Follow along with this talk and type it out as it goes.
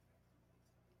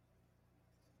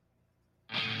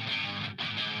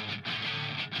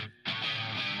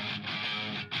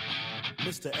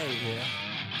Mr. A here,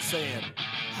 saying,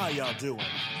 how y'all doing?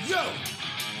 Yo!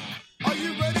 Are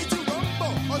you ready to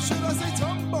rumble? Or should I say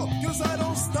tumble? Cause I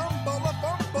don't stumble or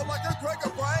fumble like a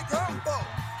Gregor Brian Gumbo.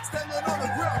 Standing on the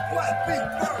ground, flat feet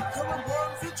firm, killing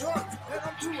worms and germs. And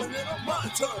I'm doing it on my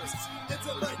terms.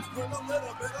 Intellect with a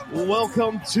little bit of...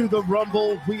 Welcome to the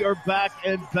Rumble. We are back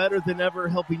and better than ever,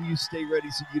 helping you stay ready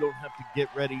so you don't have to get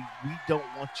ready. We don't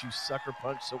want you sucker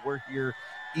punch, so we're here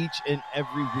each and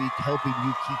every week helping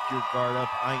you keep your guard up.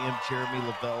 I am Jeremy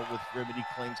Lavelle with Remedy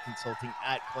Claims Consulting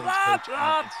at Claims Coach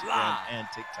on Instagram and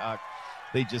TikTok.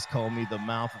 They just call me the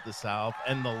mouth of the South.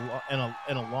 And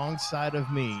alongside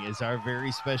of me is our very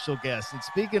special guest. And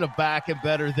speaking of back and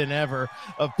better than ever,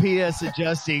 of PS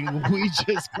adjusting, we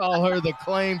just call her the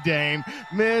Claim Dame,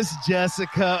 Miss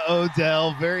Jessica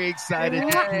Odell. Very excited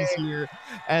that she's here.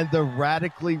 And the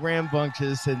radically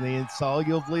rambunctious and the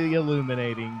insolubly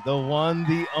illuminating, the one,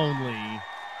 the only,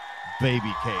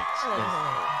 Baby Cakes,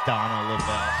 Donna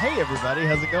Lavelle. Hey, everybody.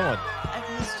 How's it going? I've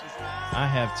missed you. I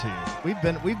have too.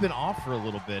 We've been off for a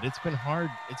little bit. It's been hard.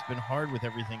 It's been hard with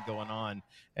everything going on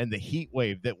and the heat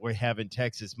wave that we have in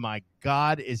Texas. My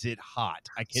God, is it hot?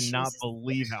 I cannot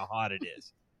believe how hot it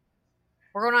is.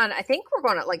 I think we're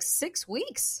going on like 6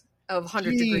 weeks of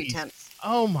 100-degree temps.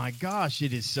 Oh my gosh,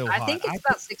 it is so hot. I think it's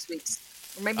about 6 weeks,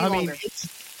 or maybe longer.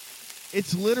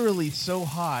 It's literally so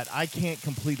hot. I can't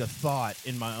complete a thought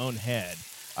in my own head.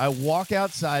 I walk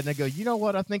outside and I go, you know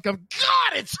what? I think God,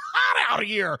 it's hot out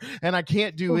here. And I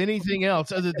can't do anything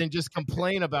else other than just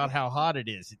complain about how hot it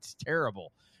is. It's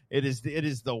terrible. It is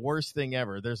the worst thing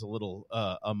ever. There's a little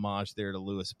homage there to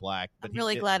Lewis Black. But I'm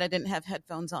really glad I didn't have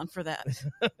headphones on for that.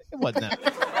 It wasn't that.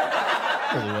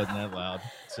 It really wasn't that loud.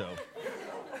 So,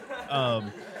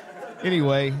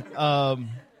 anyway,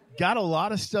 got a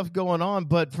lot of stuff going on.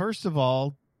 But first of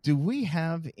all, do we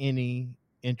have any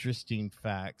interesting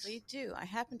facts? We do. I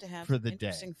happen to have for the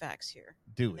interesting day. Facts here.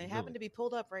 Do we? They happen to be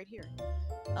pulled up right here.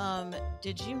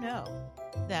 Did you know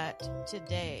that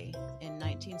today in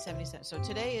 1977, so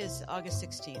today is August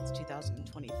 16th,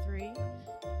 2023,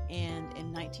 and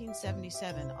in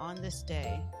 1977, on this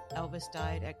day, Elvis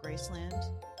died at Graceland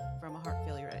from a heart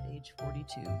failure at age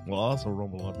 42. Well, I also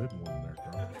rumble a bit more than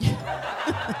that, girl.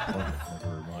 Thank you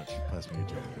very much. Pass me a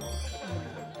joke.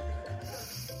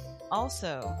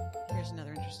 Also, here's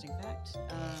another interesting fact.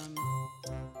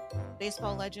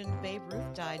 Baseball legend Babe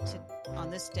Ruth died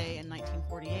on this day in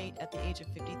 1948 at the age of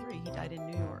 53. He died in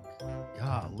New York.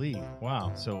 Golly.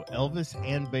 Wow. So Elvis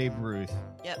and Babe Ruth.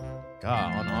 Yep.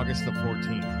 God, on August the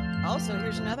 14th. Also,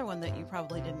 here's another one that you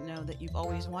probably didn't know that you've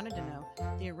always wanted to know.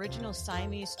 The original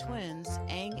Siamese twins,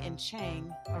 Ang and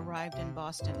Chang, arrived in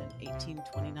Boston in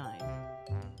 1829.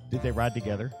 Did they ride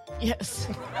together? Yes.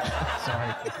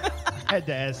 Sorry. I had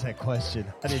to ask that question.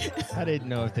 I didn't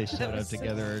know if they showed up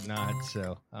together or not.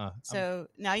 So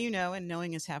now you know, and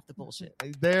knowing is half the bullshit.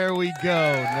 There we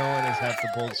go. Knowing is half the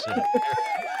bullshit.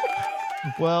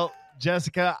 Well,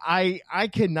 Jessica, I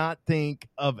cannot think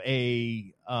of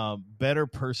a better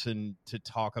person to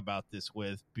talk about this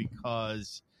with,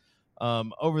 because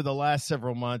over the last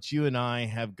several months, you and I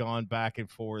have gone back and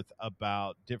forth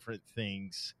about different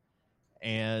things.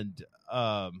 And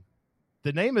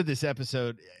the name of this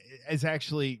episode is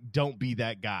actually Don't Be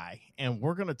That Guy. And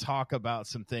we're going to talk about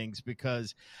some things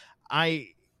because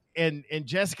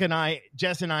Jess and I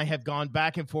have gone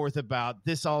back and forth about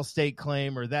this Allstate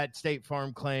claim or that State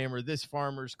Farm claim or this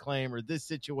farmer's claim or this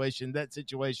situation, that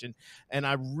situation. And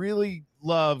I really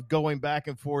love going back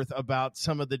and forth about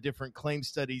some of the different claim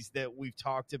studies that we've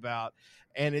talked about.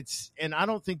 And I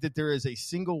don't think that there is a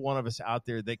single one of us out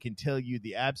there that can tell you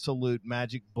the absolute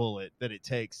magic bullet that it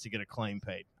takes to get a claim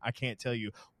paid. I can't tell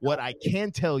you. What I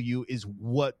can tell you is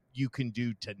what you can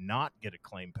do to not get a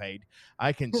claim paid.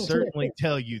 I can certainly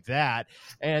tell you that.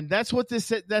 And that's what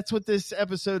this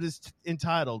episode is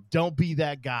entitled. Don't be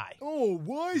that guy. Oh,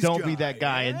 wise Don't guy, be that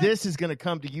guy. yeah? And this is going to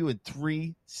come to you in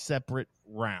 3 separate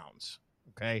rounds.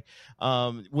 Okay.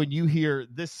 When you hear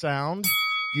this sound,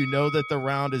 you know that the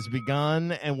round has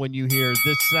begun. And when you hear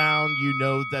this sound, you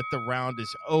know that the round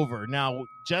is over. Now,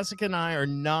 Jessica and I are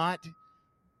not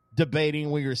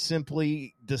debating. We are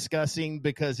simply discussing,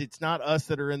 because it's not us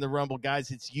that are in the Rumble, guys.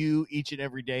 It's you each and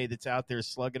every day that's out there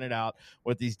slugging it out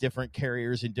with these different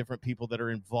carriers and different people that are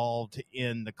involved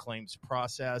in the claims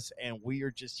process. And we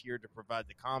are just here to provide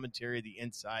the commentary, the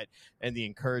insight, and the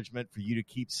encouragement for you to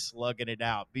keep slugging it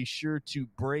out. Be sure to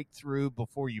break through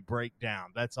before you break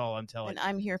down. That's all I'm telling And you.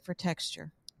 I'm here for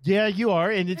texture. Yeah, you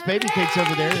are. And it's Baby Cakes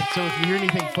over there. So if you hear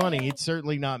anything funny, it's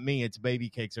certainly not me. It's Baby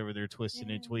Cakes over there twisting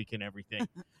and tweaking everything.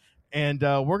 And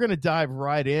we're going to dive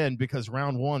right in because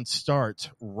round one starts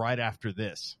right after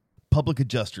this. Public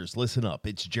adjusters, listen up.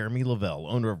 It's Jeremy Lavelle,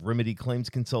 owner of Remedy Claims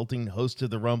Consulting, host of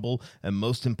The Rumble, and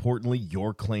most importantly,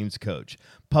 your claims coach.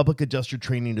 Public adjuster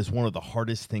training is one of the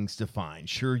hardest things to find.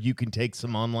 Sure, you can take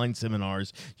some online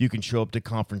seminars, you can show up to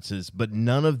conferences, but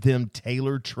none of them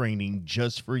tailor training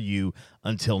just for you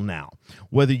until now.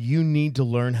 Whether you need to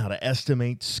learn how to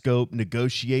estimate, scope,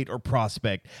 negotiate, or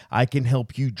prospect, I can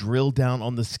help you drill down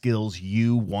on the skills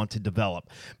you want to develop.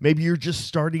 Maybe you're just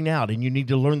starting out and you need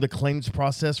to learn the claims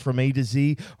process from A to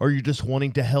Z, or you're just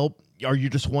wanting to help. Are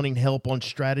you just wanting help on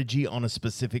strategy on a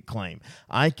specific claim?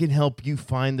 I can help you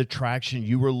find the traction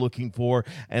you were looking for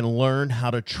and learn how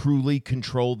to truly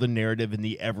control the narrative in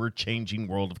the ever-changing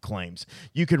world of claims.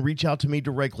 You can reach out to me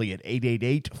directly at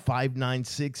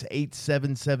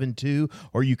 888-596-8772,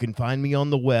 or you can find me on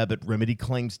the web at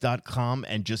remedyclaims.com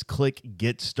and just click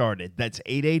Get Started. That's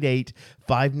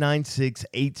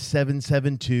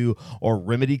 888-596-8772 or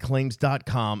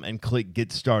remedyclaims.com and click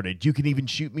Get Started. You can even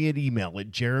shoot me an email at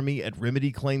jeremy@remedyclaims.com.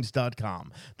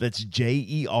 That's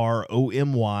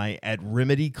JEROMY at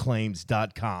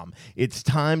remedyclaims.com. It's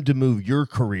time to move your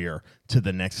career to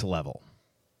the next level.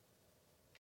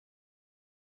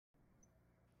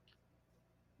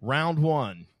 Round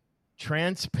one,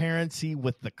 transparency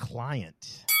with the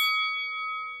client.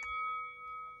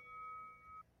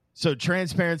 So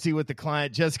transparency with the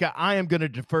client. Jessica, I am going to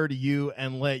defer to you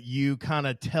and let you kind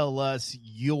of tell us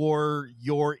your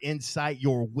insight,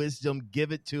 your wisdom.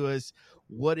 Give it to us.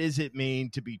 What does it mean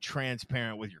to be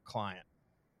transparent with your client?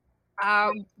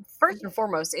 First and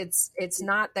foremost, it's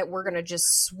not that we're going to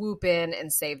just swoop in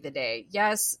and save the day.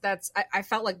 Yes, I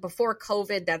felt like before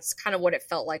COVID, that's kind of what it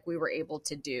felt like we were able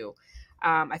to do.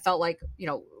 I felt like,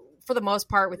 for the most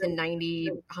part, within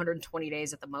 90, 120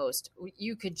 days at the most,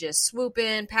 you could just swoop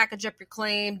in, package up your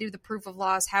claim, do the proof of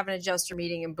loss, have an adjuster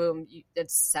meeting, and boom,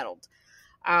 it's settled.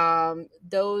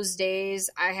 Those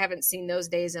days, I haven't seen those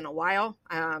days in a while.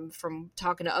 From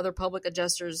talking to other public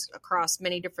adjusters across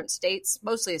many different states,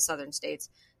 mostly the southern states,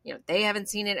 they haven't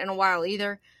seen it in a while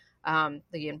either.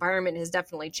 The environment has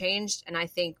definitely changed. And I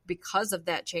think because of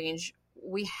that change,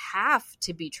 we have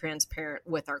to be transparent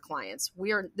with our clients.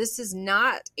 This is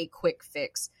not a quick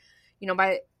fix.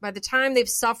 By the time they've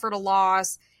suffered a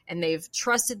loss and they've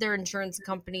trusted their insurance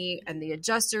company and the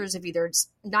adjusters have either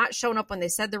not shown up when they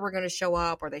said they were going to show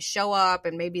up, or they show up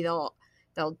and maybe they'll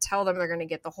tell them they're going to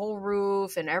get the whole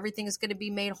roof and everything is going to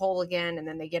be made whole again. And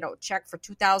then they get a check for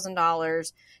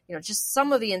 $2,000, just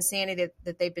some of the insanity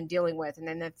that they've been dealing with. And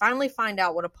then they finally find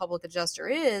out what a public adjuster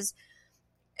is.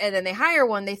 And then they hire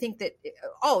one. They think that,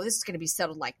 this is going to be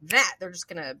settled like that. They're just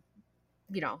going to,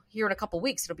 here in a couple of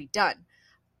weeks, it'll be done.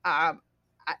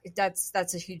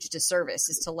 That's a huge disservice,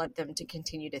 is to let them to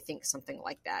continue to think something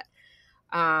like that.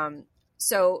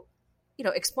 So,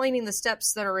 explaining the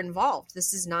steps that are involved.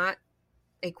 This is not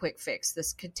a quick fix.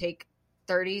 This could take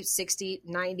 30, 60,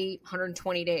 90,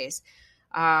 120 days.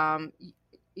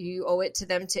 You owe it to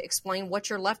them to explain what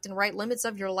your left and right limits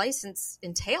of your license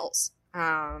entails.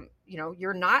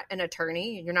 You're not an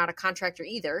attorney. You're not a contractor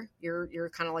either. You're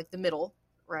kind of like the middle,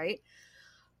 right?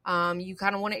 You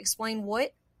kind of want to explain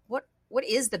what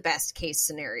is the best case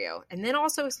scenario, and then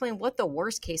also explain what the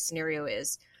worst case scenario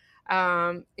is.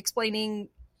 Explaining,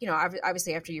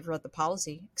 obviously after you've read the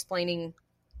policy, explaining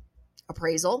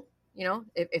appraisal.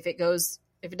 If it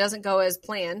doesn't go as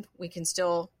planned, we can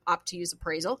still opt to use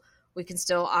appraisal. We can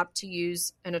still opt to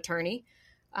use an attorney.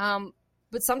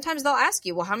 But sometimes they'll ask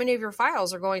you, well, how many of your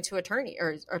files are going to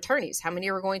attorneys? How many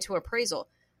are going to appraisal?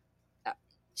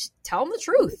 Tell them the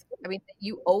truth. I mean,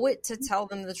 you owe it to tell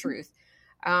them the truth.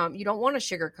 You don't want to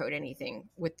sugarcoat anything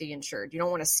with the insured. You don't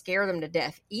want to scare them to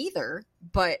death either.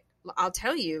 But I'll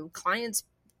tell you, clients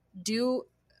do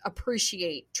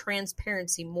appreciate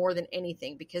transparency more than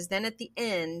anything, because then at the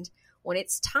end, when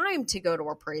it's time to go to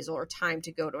appraisal or time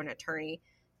to go to an attorney,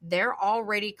 they're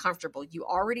already comfortable. You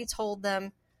already told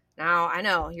them. Now, I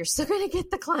know you're still going to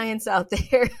get the clients out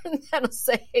there that'll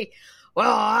say,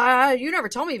 well, you never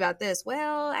told me about this.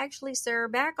 Well, actually, sir,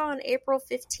 back on April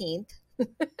 15th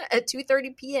at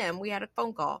 2:30 p.m., we had a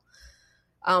phone call.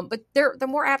 But they're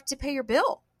more apt to pay your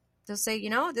bill. They'll say,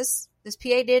 this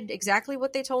PA did exactly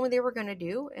what they told me they were going to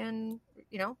do. And,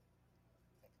 the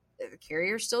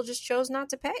carrier still just chose not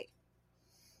to pay.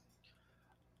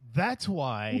 That's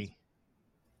why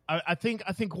I think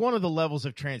one of the levels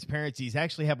of transparency is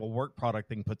actually have a work product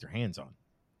they can put their hands on.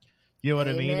 You know what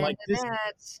I mean? Like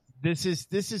this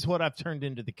is what I've turned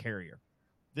into the carrier.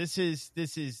 This is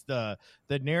the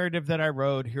narrative that I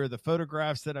wrote. Here are the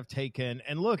photographs that I've taken.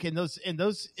 And look, in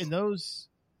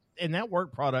that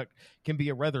work product can be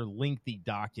a rather lengthy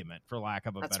document, for lack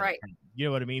of a better term. You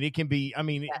know what I mean? It can be,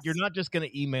 yes. You're not just going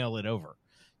to email it over.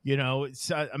 You know,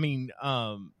 it's, I mean,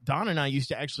 Don and I used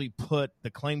to actually put the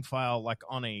claim file like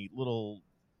on a little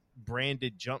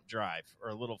branded jump drive or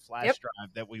a little flash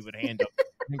drive that we would hand them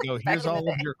and go, here's all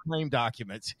of your claim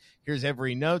documents. Here's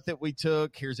every note that we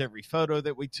took. Here's every photo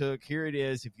that we took. Here it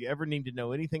is. If you ever need to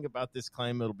know anything about this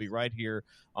claim, it'll be right here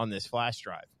on this flash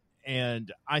drive.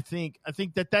 And I think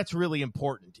that that's really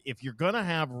important. If you're going to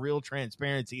have real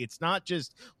transparency, it's not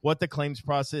just what the claims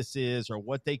process is or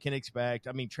what they can expect.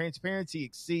 I mean, transparency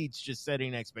exceeds just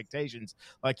setting expectations,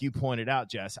 like you pointed out,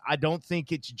 Jess. I don't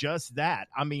think it's just that.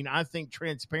 I mean, I think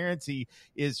transparency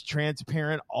is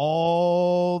transparent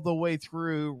all the way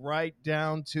through, right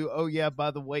down to, oh, yeah,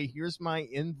 by the way, here's my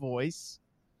invoice.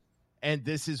 And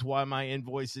this is why my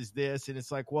invoice is this. And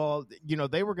it's like, well, you know,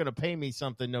 they were going to pay me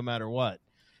something no matter what.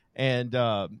 And,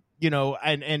 you know,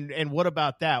 and what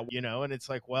about that, you know, and it's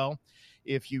like, well,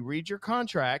 if you read your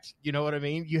contract, you know what I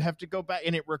mean? You have to go back,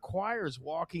 and it requires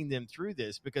walking them through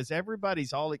this because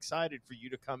everybody's all excited for you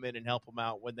to come in and help them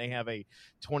out when they have a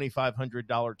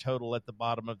 $2,500 total at the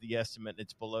bottom of the estimate and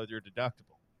it's below their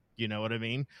deductible. You know what I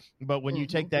mean? But when you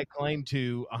take that claim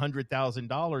to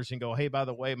 $100,000 and go, hey, by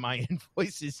the way, my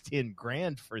invoice is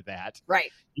 $10,000 for that.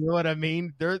 Right. You know what I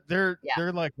mean? They're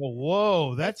like, well,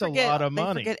 whoa, that's a lot of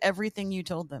money. They forget everything you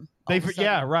told them.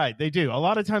 Yeah, right. They do. A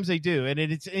lot of times they do. And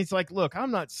it's like, look, I'm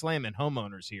not slamming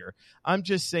homeowners here. I'm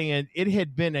just saying it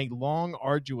had been a long,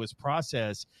 arduous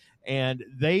process. And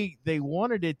they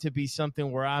wanted it to be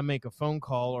something where I make a phone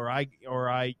call or I,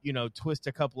 you know, twist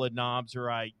a couple of knobs or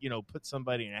I, you know, put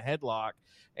somebody in a headlock.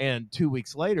 And 2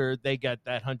 weeks later, they got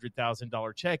that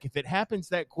 $100,000 check. If it happens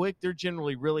that quick, they're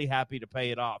generally really happy to pay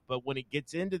it off. But when it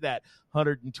gets into that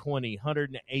 120,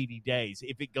 180 days,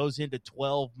 if it goes into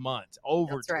 12 months,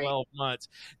 over 12 months,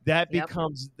 that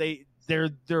becomes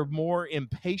they're more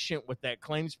impatient with that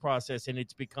claims process, and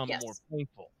it's become more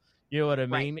painful. You know what I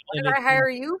mean? What did I hire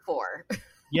you for?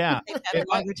 Yeah. They've had a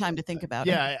longer time to think about it.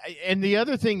 Yeah. And the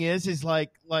other thing is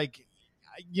like,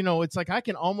 you know, it's like I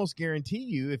can almost guarantee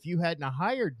you if you hadn't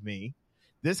hired me,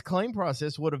 this claim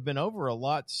process would have been over a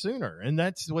lot sooner. And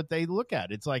that's what they look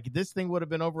at. It's like this thing would have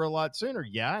been over a lot sooner.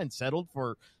 Yeah. And settled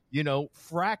for, you know,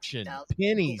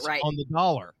 pennies on the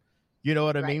dollar. You know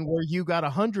what I mean? Where you got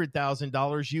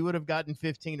 $100,000, you would have gotten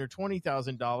 $15,000 or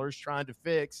 $20,000 trying to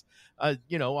fix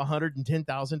you know,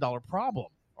 $110,000 problem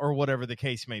or whatever the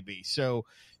case may be. So,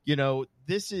 you know,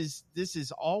 this is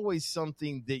always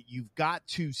something that you've got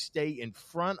to stay in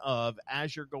front of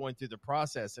as you're going through the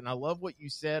process. And I love what you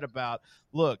said about,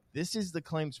 look, this is the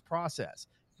claims process.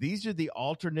 These are the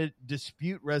alternate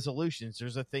dispute resolutions.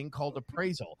 There's a thing called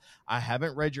appraisal. I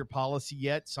haven't read your policy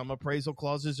yet. Some appraisal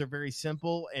clauses are very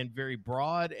simple and very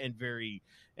broad and very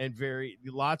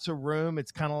lots of room.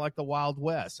 It's kind of like the Wild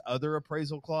West. Other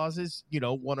appraisal clauses, you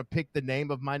know, want to pick the name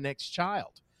of my next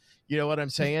child. You know what I'm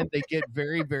saying? They get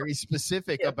very, very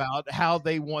specific about how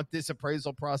they want this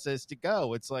appraisal process to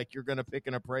go. It's like you're going to pick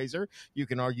an appraiser. You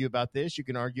can argue about this. You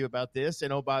can argue about this.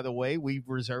 And, oh, by the way, we've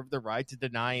reserved the right to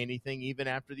deny anything even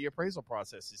after the appraisal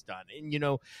process is done. And, you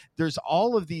know, there's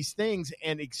all of these things,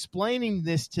 and explaining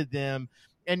this to them.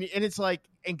 And it's like,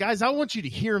 and guys, I want you to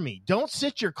hear me. Don't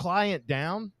sit your client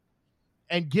down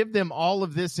and give them all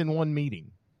of this in one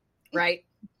meeting. Right.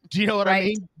 Do you know what I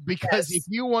mean? Because if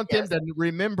you want them to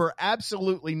remember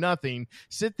absolutely nothing,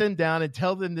 sit them down and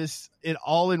tell them it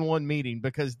all in one meeting,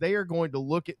 because they are going to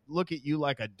look at you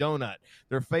like a donut.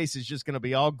 Their face is just going to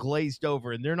be all glazed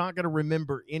over, and they're not going to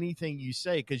remember anything you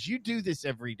say, because you do this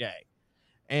every day.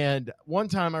 And one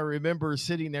time I remember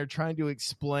sitting there trying to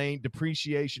explain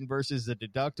depreciation versus the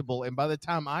deductible, and by the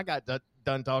time I got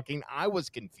done talking, I was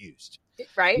confused.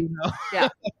 Right? You know? Yeah.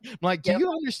 I'm like, do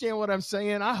you understand what I'm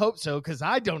saying? I hope so, because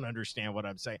I don't understand what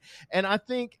I'm saying. And I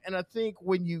think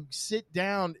when you sit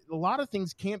down, a lot of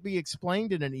things can't be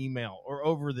explained in an email or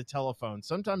over the telephone.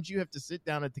 Sometimes you have to sit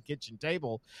down at the kitchen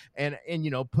table and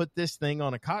you know, put this thing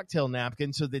on a cocktail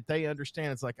napkin so that they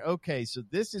understand. It's like, okay, so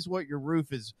this is what your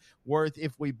roof is worth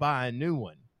if we buy a new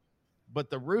one.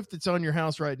 But the roof that's on your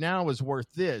house right now is worth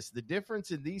this. The difference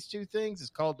in these two things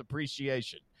is called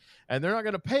depreciation. And they're not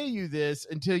going to pay you this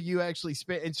until you actually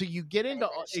spend. And so you get into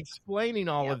explaining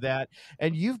all of that,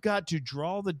 and you've got to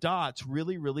draw the dots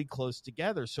really, really close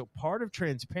together. So part of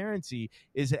transparency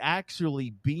is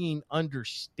actually being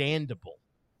understandable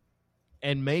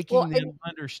and making them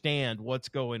understand what's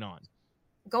going on.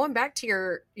 Going back to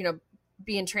your, you know,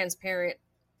 being transparent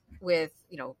with,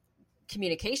 you know,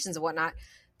 communications and whatnot,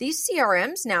 these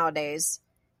CRMs nowadays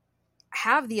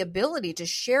have the ability to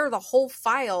share the whole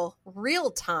file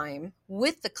real time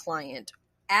with the client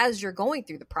as you're going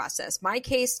through the process. My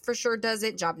case for sure does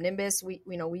it. Job Nimbus,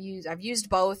 I've used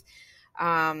both.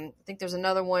 I think there's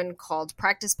another one called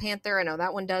Practice Panther. I know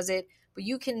that one does it. But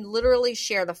you can literally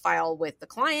share the file with the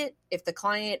client. If the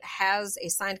client has a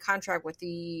signed contract with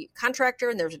the contractor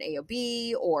and there's an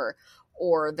AOB, or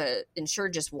the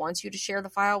insured just wants you to share the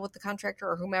file with the contractor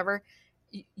or whomever,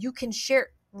 you can share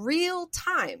real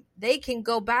time. They can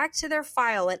go back to their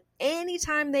file at any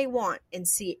time they want and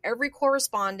see every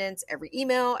correspondence, every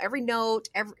email, every note,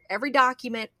 every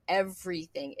document,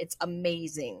 everything. It's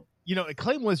amazing. You know,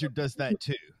 Claim Wizard does that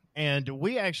too. And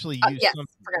we actually used yes,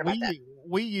 forgot about that.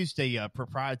 We used a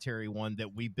proprietary one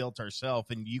that we built ourselves,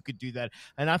 and you could do that.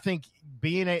 And I think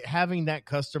having that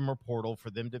customer portal for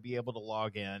them to be able to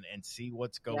log in and see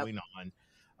what's going on,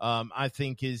 I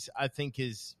think is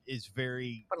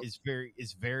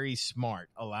very smart,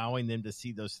 allowing them to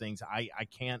see those things. I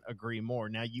can't agree more.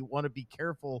 Now, you want to be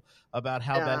careful about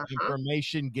how that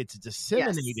information gets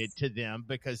disseminated to them,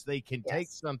 because they can take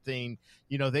something,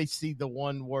 they see the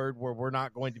one word where we're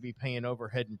not going to be paying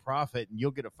overhead and profit, and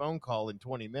you'll get a phone call in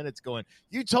 20 minutes going,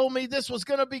 you told me this was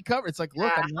going to be covered. It's like,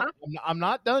 look, I'm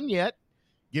not done yet.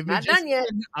 I'm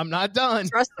not done.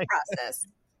 Trust the process.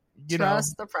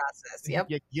 Trust the process. Yep.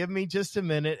 Give me just a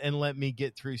minute and let me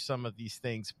get through some of these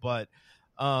things. But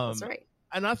that's right.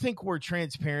 And I think where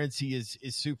transparency is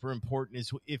super important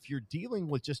is if you're dealing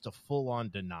with just a full-on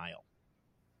denial,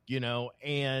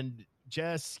 and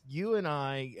Jess, you and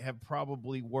I have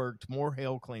probably worked more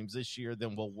hail claims this year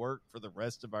than we'll work for the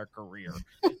rest of our career.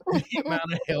 The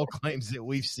amount of hail claims that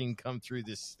we've seen come through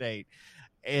this state.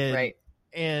 And right.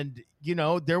 And,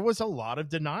 there was a lot of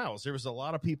denials. There was a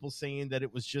lot of people saying that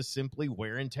it was just simply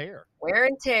wear and tear. Wear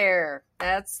and tear.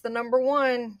 That's the number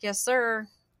one. Yes, sir.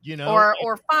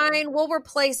 Or fine, we'll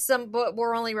replace some, but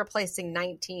we're only replacing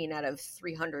 19 out of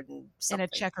 300 and something. In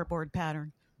a checkerboard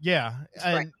pattern. Yeah.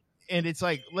 And it's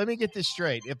like, let me get this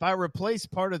straight. If I replace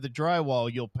part of the drywall,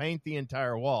 you'll paint the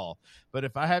entire wall. But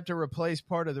if I have to replace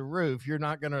part of the roof, you're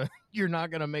not gonna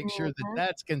make sure that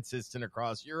that's consistent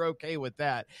across. You're okay with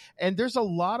that. And there's a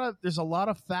lot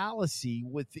of fallacy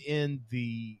within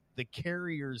the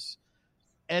carrier's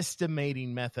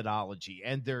estimating methodology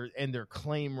and their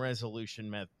claim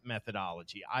resolution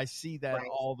methodology. I see that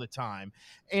all the time.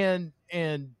 And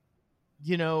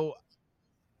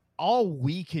all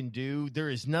we can do,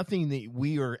 there is nothing that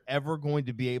we are ever going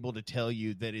to be able to tell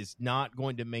you that is not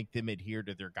going to make them adhere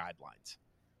to their guidelines.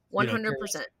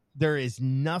 100%. There is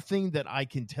nothing that I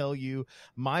can tell you.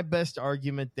 My best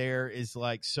argument there is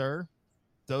like, sir,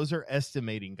 those are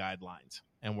estimating guidelines.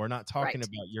 And we're not talking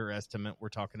about your estimate. We're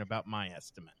talking about my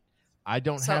estimate. I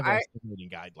don't have estimating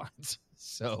guidelines.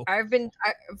 So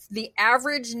the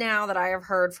average now that I have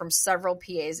heard from several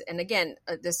PAs, and again,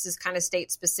 this is kind of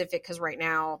state specific because right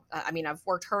now, I've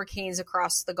worked hurricanes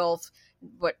across the Gulf,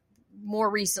 but more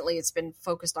recently it's been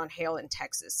focused on hail in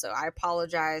Texas. So I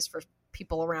apologize for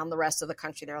people around the rest of the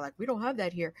country. They're like, we don't have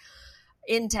that here.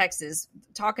 In Texas,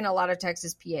 talking to a lot of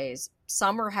Texas PAs,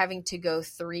 some are having to go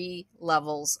 3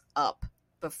 levels up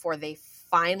before they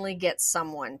finally get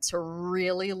someone to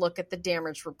really look at the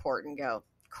damage report and go,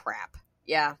 crap,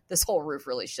 yeah, this whole roof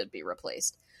really should be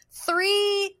replaced.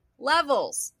 3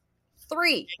 levels.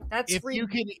 3. That's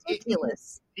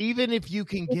ridiculous. Even if you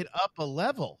can get up a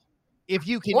level. If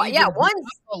you can one's up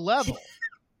a level.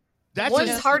 That's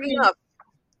one's hard enough.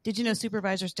 Did you know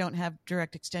supervisors don't have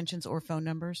direct extensions or phone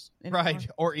numbers anymore? Right,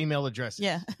 or email addresses.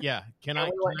 Yeah. Yeah.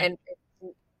 And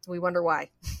we wonder why.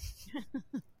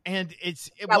 And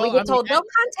we get told they'll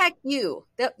contact you.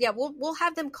 We'll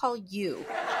have them call you.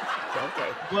 Okay.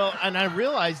 Well, and I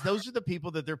realize those are the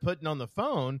people that they're putting on the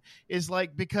phone is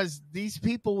like, because these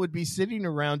people would be sitting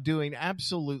around doing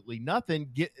absolutely nothing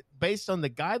based on the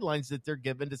guidelines that they're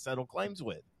given to settle claims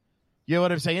with. You know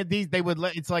what I'm saying?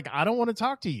 It's like, I don't want to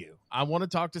talk to you. I want to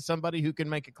talk to somebody who can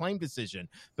make a claim decision,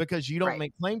 because you don't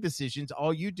make claim decisions.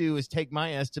 All you do is take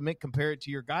my estimate, compare it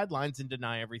to your guidelines, and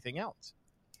deny everything else.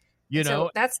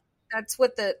 So that's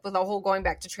what the whole going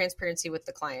back to transparency with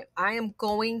the client. I am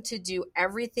going to do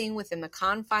everything within the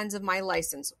confines of my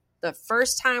license. The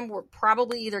first time we're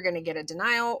probably either going to get a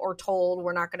denial or told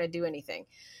we're not going to do anything.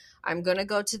 I'm going to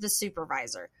go to the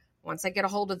supervisor. Once I get a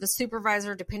hold of the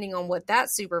supervisor, depending on what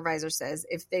that supervisor says,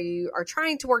 if they are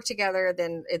trying to work together,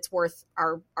 then it's worth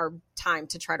our time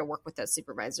to try to work with that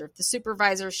supervisor. If the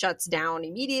supervisor shuts down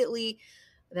immediately,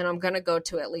 then I'm going to go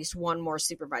to at least one more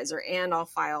supervisor, and I'll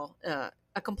file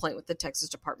a complaint with the Texas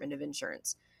Department of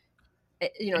Insurance.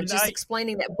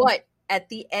 Explaining that. But at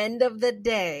the end of the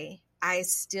day, I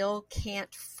still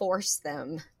can't force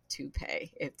them to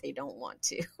pay if they don't want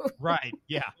to. Right.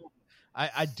 Yeah.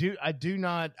 I do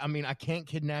not. I can't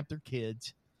kidnap their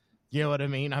kids. You know what I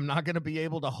mean? I'm not going to be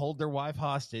able to hold their wife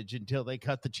hostage until they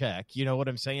cut the check. You know what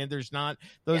I'm saying? There's not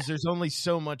those. Yeah. There's only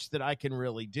so much that I can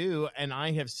really do. And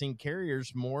I have seen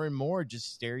carriers more and more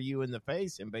just stare you in the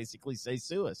face and basically say,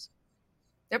 sue us.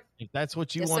 Yep. If that's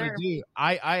what you want to do.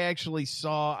 I actually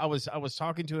saw, I was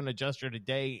talking to an adjuster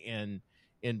today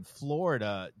in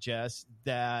Florida, Jess,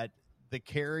 that the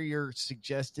carrier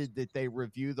suggested that they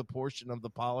review the portion of the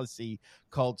policy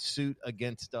called suit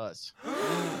against us.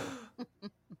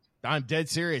 I'm dead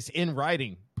serious. In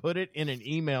writing, put it in an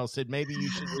email, said maybe you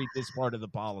should read this part of the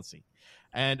policy.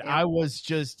 And I was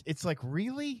just, it's like,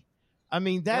 really? I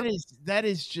mean, that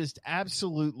is just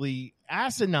absolutely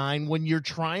asinine when you're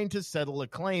trying to settle a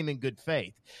claim in good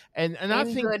faith. And I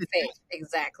think good faith,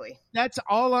 exactly. That's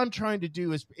all I'm trying to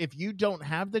do is, if you don't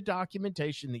have the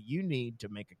documentation that you need to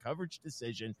make a coverage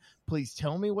decision, please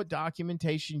tell me what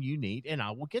documentation you need and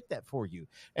I will get that for you.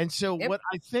 And so what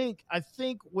I think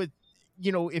with,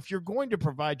 you know, if you're going to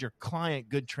provide your client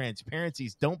good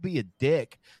transparencies, don't be a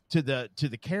dick to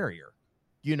the carrier.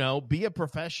 You know, be a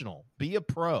professional, be a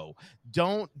pro.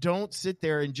 Don't sit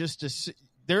there and just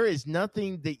there is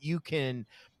nothing that you can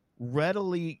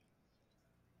readily.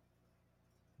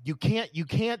 You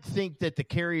can't think that the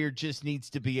carrier just needs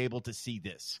to be able to see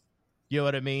this. You know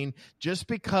what I mean? Just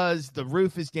because the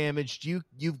roof is damaged,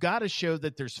 you've got to show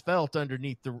that there's felt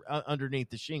underneath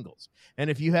the shingles.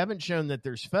 And if you haven't shown that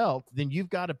there's felt, then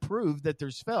you've got to prove that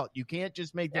there's felt. You can't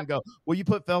just make them go, well, you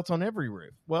put felt on every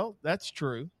roof. Well, that's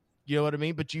true. You know what I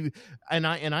mean? But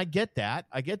I get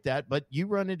that, but you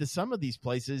run into some of these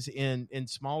places in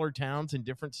smaller towns in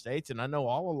different states. And I know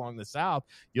all along the South,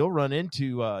 you'll run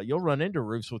into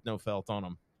roofs with no felt on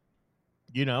them,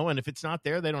 you know, and if it's not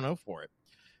there, they don't owe for it.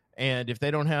 And if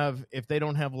they don't have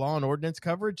law and ordinance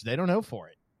coverage, they don't owe for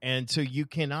it. And so you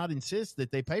cannot insist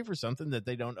that they pay for something that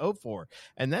they don't owe for.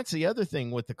 And that's the other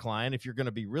thing with the client, if you're going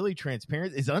to be really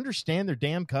transparent, is understand their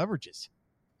damn coverages.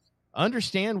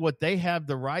 Understand what they have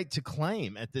the right to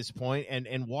claim at this point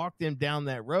and walk them down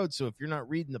that road. So if you're not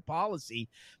reading the policy,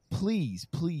 please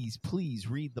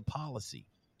read the policy.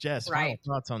 Jess, final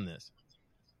thoughts on this?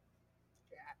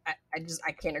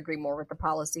 I can't agree more with the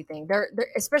policy thing. They're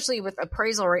especially with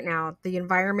appraisal right now, the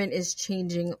environment is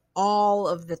changing all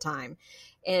of the time,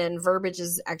 and verbiage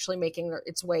is actually making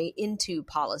its way into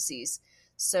policies.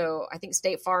 So I think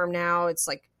State Farm now, it's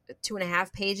like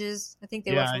 2.5 pages. I think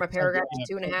they went from a paragraph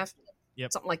to 2.5,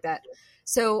 something like that.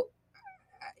 So,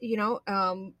 you know,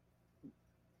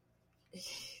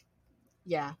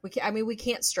 we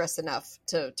can't stress enough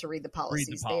to read the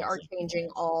policies. They are changing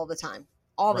all the time,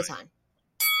 the time.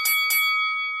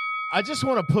 I just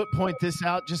want to point this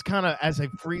out just kind of as a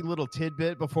free little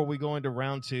tidbit before we go into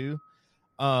round two.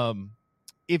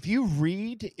 If you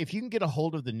can get a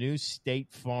hold of the new State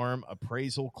Farm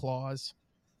appraisal clause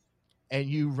and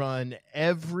you run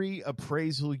every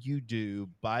appraisal you do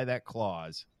by that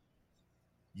clause,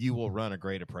 you will run a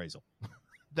great appraisal.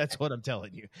 That's what I'm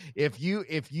telling you. If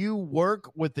you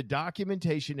work with the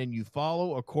documentation and you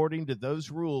follow according to those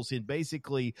rules, and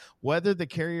basically whether the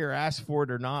carrier asks for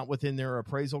it or not within their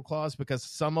appraisal clause, because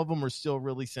some of them are still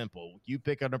really simple. You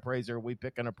pick an appraiser, we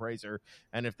pick an appraiser,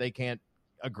 and if they can't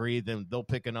agree, then they'll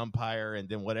pick an umpire, and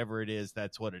then whatever it is,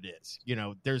 that's what it is. You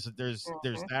know, there's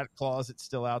that clause that's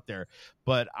still out there.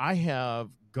 But I have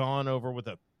gone over with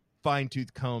a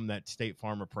fine-tooth comb that State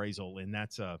Farm appraisal, and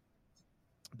that's a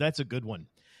good one.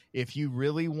 If you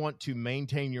really want to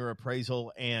maintain your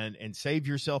appraisal and save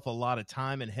yourself a lot of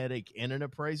time and headache in an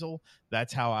appraisal,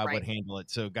 that's how I would handle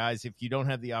it. So, guys, if you don't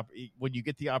have when you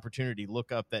get the opportunity,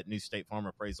 look up that new State Farm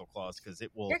appraisal clause, because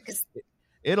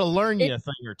it'll learn you a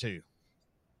thing or two.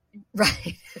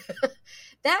 Right.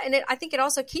 I think it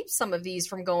also keeps some of these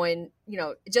from going, you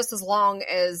know, just as long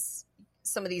as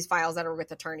some of these files that are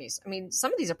with attorneys. I mean,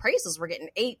 some of these appraisals were getting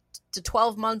 8 to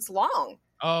 12 months long.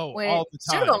 Oh, when all the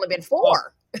time. It should have only been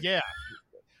 4. Yeah.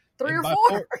 3 or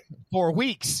 4. 4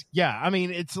 weeks. Yeah. I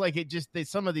mean, it's like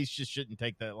some of these just shouldn't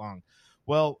take that long.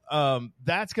 Well,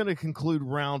 that's going to conclude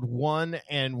round 1,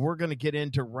 and we're going to get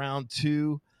into round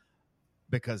 2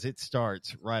 because it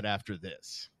starts right after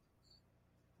this.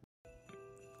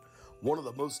 One of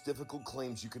the most difficult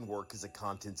claims you can work is a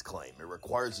contents claim. It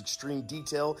requires extreme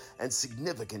detail and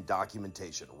significant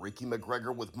documentation. Ricky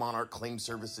McGregor with Monarch Claim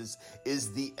Services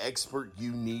is the expert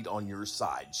you need on your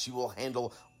side. She will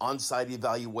handle on-site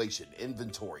evaluation,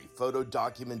 inventory, photo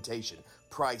documentation,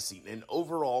 pricing, and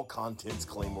overall contents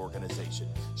claim organization.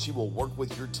 She will work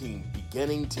with your team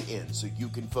beginning to end so you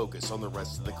can focus on the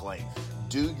rest of the claim.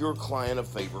 Do your client a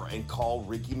favor and call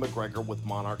Ricky McGregor with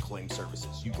Monarch Claim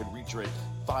Services. You can reach her at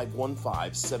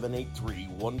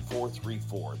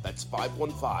 515-783-1434. That's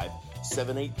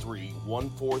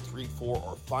 515-783-1434,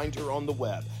 or find her on the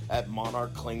web at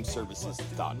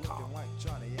monarchclaimservices.com.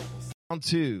 Round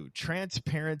 2,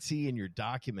 transparency in your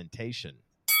documentation.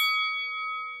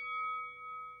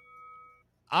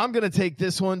 I'm going to take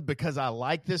this one because I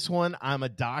like this one. I'm a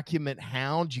document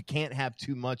hound. You can't have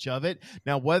too much of it.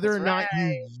 Now, whether or not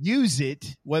you use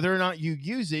it,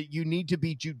 you need to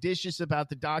be judicious about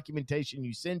the documentation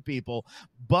you send people,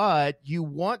 but you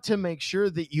want to make sure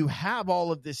that you have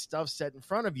all of this stuff set in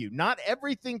front of you. Not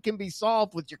everything can be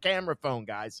solved with your camera phone,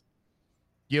 guys.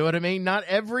 You know what I mean? Not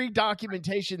every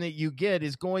documentation that you get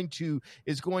is going to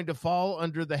fall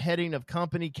under the heading of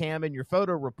company cam in your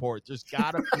photo report. There's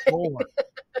got to be more.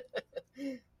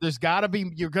 There's got to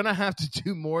be, you're going to have to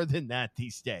do more than that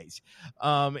these days.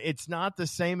 It's not the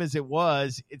same as it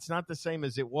was.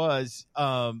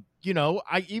 Even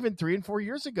 3 and 4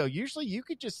 years ago, usually you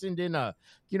could just send in a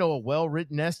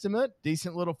well-written estimate,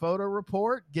 decent little photo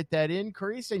report, get that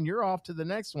increase, and you're off to the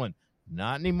next one.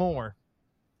 Not anymore.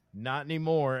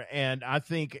 And I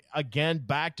think, again,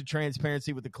 back to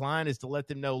transparency with the client is to let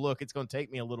them know, look, it's going to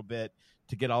take me a little bit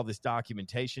to get all this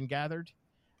documentation gathered.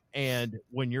 And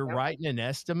when you're writing an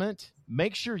estimate,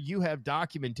 make sure you have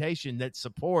documentation that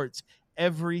supports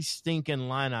every stinking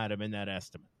line item in that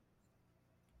estimate.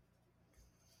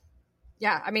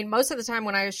 Yeah, I mean, most of the time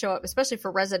when I show up, especially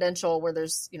for residential, where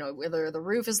there's, whether the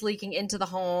roof is leaking into the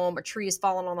home, a tree is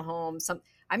falling on the home,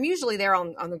 I'm usually there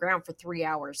on the ground for 3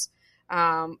 hours.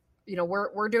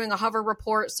 We're doing a hover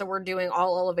report, so we're doing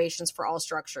all elevations for all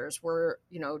structures. We're,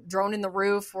 droning the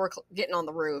roof, we're getting on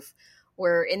the roof.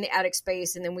 We're in the attic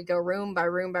space, and then we go room by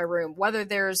room by room, whether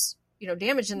there's,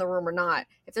 damage in the room or not.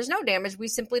 If there's no damage, we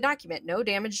simply document no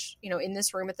damage, in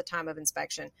this room at the time of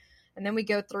inspection. And then we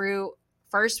go through,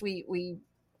 first we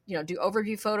do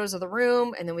overview photos of the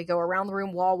room, and then we go around the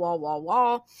room,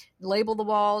 wall, label the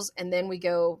walls, and then we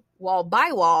go wall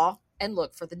by wall and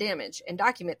look for the damage and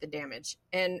document the damage.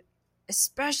 And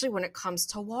especially when it comes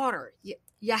to water, you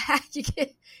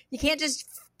can't just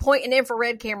point an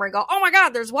infrared camera and go, oh my God,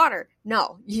 there's water.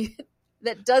 No,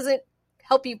 that doesn't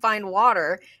help you find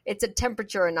water. It's a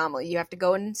temperature anomaly. You have to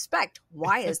go and inspect.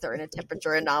 Why is there a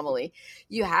temperature anomaly?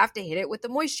 You have to hit it with the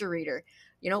moisture reader.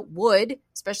 Wood,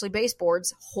 especially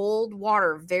baseboards, hold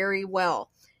water very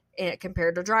well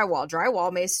compared to drywall.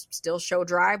 Drywall may still show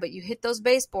dry, but you hit those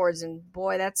baseboards, and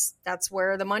boy, that's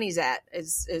where the money's at.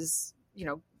 Is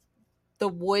the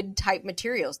wood type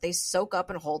materials. They soak up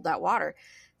and hold that water.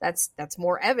 That's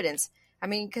more evidence. I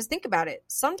mean, because think about it.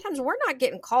 Sometimes we're not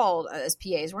getting called as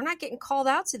PAs. We're not getting called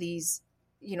out to these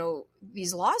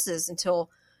losses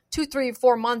until 2, 3,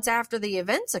 4 months after the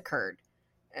events occurred.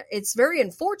 It's very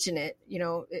unfortunate,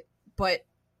 but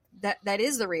that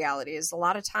is the reality. Is a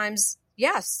lot of times,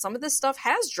 yes, some of this stuff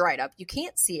has dried up. You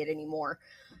can't see it anymore.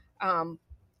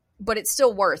 But it's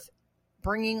still worth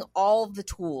bringing all the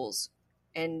tools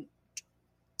and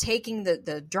taking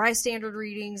the dry standard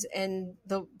readings and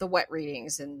the wet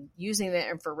readings and using the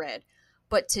infrared.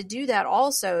 But to do that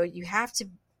also, you have to,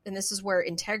 and this is where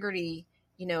integrity,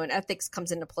 and ethics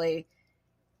comes into play,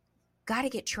 got to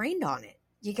get trained on it.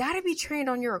 You got to be trained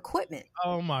on your equipment.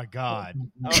 Oh my God.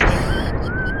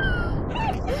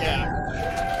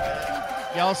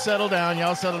 Yeah. Y'all settle down.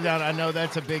 I know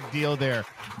that's a big deal there.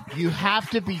 You have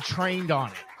to be trained on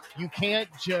it. You can't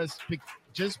just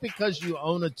because you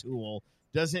own a tool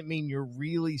doesn't mean you're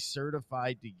really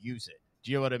certified to use it.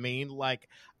 Do you know what I mean? Like,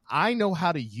 I know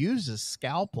how to use a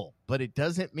scalpel, but it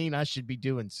doesn't mean I should be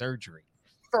doing surgery.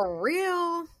 For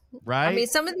real. Right? I mean,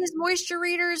 some of these moisture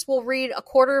readers will read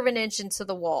 1/4 of an inch into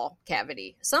the wall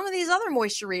cavity. Some of these other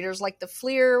moisture readers, like the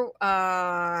FLIR,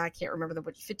 I can't remember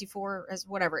the 54 as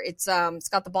whatever. It's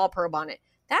got the ball probe on it.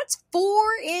 That's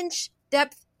 4-inch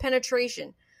depth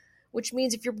penetration, which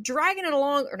means if you're dragging it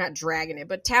along, or not dragging it,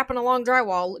 but tapping along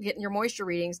drywall, getting your moisture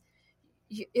readings,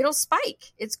 it'll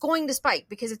spike. It's going to spike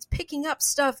because it's picking up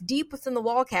stuff deep within the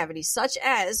wall cavity, such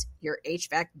as your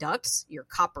HVAC ducts, your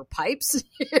copper pipes,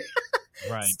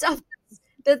 right. Stuff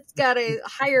that's got a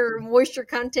higher moisture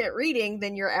content reading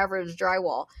than your average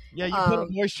drywall. Yeah, you put a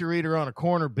moisture reader on a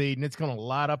corner bead and it's going to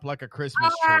light up like a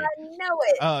Christmas tree. I know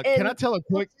it. Can I tell a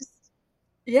quick?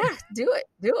 Yeah, do it.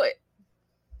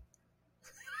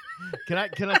 Can I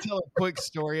tell a quick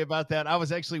story about that? I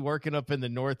was actually working up in the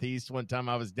Northeast one time.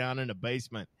 I was down in a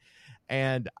basement,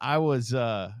 and I was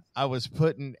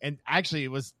putting, and actually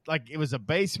it was a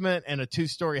basement and a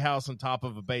 2-story house on top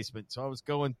of a basement. So I was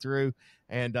going through,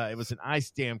 and it was an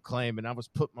ice dam claim, and I was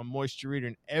putting my moisture reader,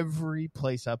 and every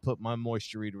place I put my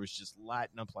moisture reader was just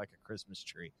lighting up like a Christmas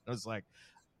tree. I was like,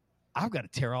 I've got to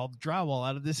tear all the drywall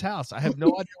out of this house. I have no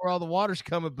idea where all the water's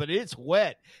coming, but it's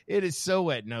wet. It is so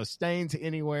wet. No stains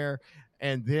anywhere.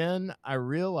 And then I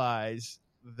realized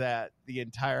that the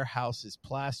entire house is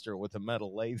plaster with a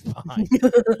metal lathe behind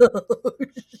it.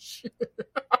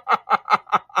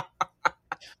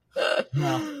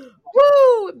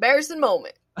 Woo! Embarrassing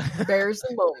moment.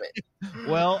 Embarrassing moment.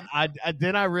 Well, I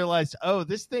then I realized, oh,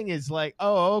 this thing is like,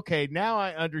 oh, okay, now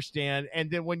I understand.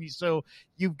 And then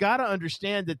you've got to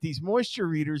understand that these moisture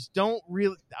readers don't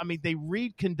really, I mean, they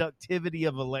read conductivity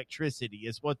of electricity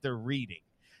is what they're reading,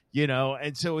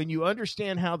 and so when you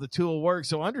understand how the tool works,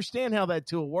 so understand how that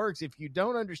tool works. If you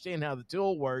don't understand how the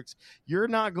tool works, you're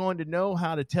not going to know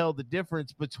how to tell the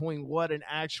difference between what an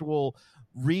actual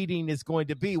reading is going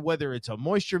to be, whether it's a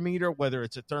moisture meter, whether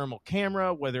it's a thermal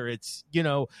camera, whether it's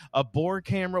a bore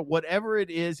camera, whatever it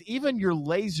is, even your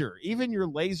laser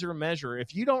measure.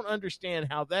 If you don't understand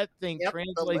how that thing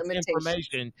translates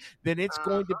information, then it's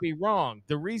going to be wrong.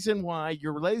 The reason why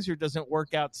your laser doesn't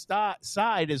work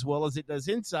outside as well as it does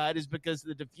inside is because of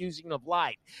the diffusing of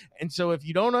light. And so if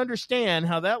you don't understand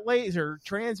how that laser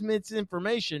transmits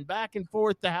information back and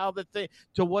forth to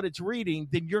what it's reading,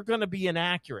 then you're going to be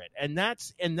inaccurate. And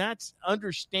that's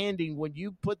understanding. When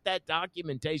you put that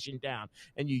documentation down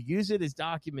and you use it as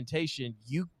documentation,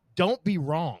 you don't be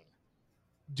wrong.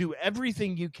 Do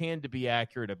everything you can to be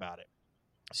accurate about it.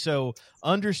 So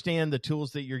understand the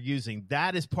tools that you're using.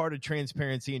 That is part of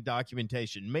transparency and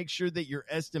documentation. Make sure that your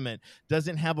estimate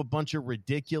doesn't have a bunch of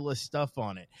ridiculous stuff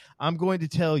on it. I'm going to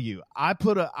tell you, I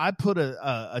put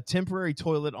a temporary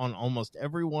toilet on almost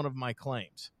every one of my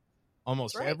claims.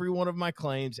 Every one of my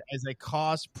claims as a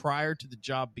cost prior to the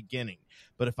job beginning.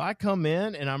 But if I come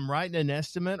in and I'm writing an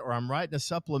estimate or I'm writing a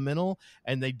supplemental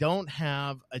and they don't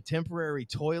have a temporary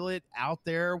toilet out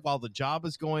there while the job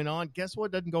is going on, guess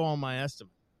what doesn't go on my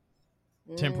estimate?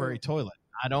 Temporary toilet.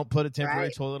 I don't put a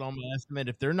temporary toilet on my estimate.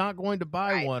 If they're not going to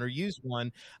buy one or use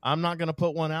one, I'm not going to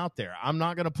put one out there. I'm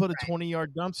not going to put a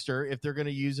 20-yard dumpster if they're going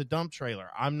to use a dump trailer.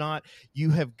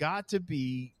 You have got to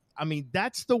be,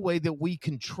 that's the way that we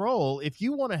control. If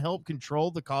you want to help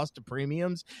control the cost of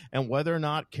premiums and whether or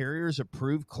not carriers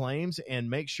approve claims and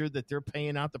make sure that they're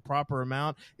paying out the proper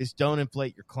amount, is don't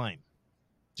inflate your claim.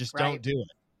 Just don't do it.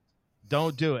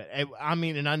 Don't do it.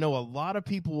 And I know a lot of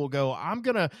people will go, I'm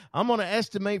going to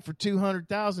estimate for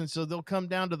 200,000. So they'll come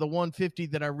down to the 150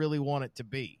 that I really want it to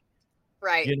be.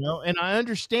 Right. And I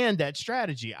understand that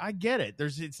strategy. I get it.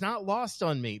 It's not lost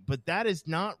on me, but that is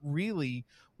not really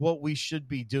what we should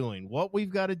be doing. What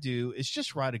we've got to do is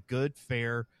just write a good,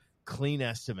 fair, clean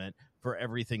estimate for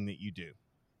everything that you do.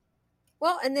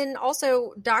 Well, and then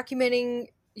also documenting,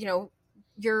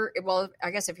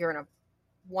 I guess if you're in a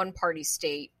one-party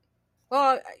state,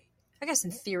 well, I guess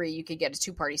in theory you could get a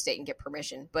two-party state and get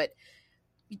permission, but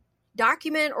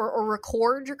document or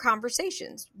record your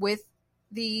conversations with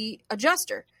the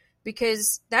adjuster,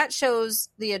 because that shows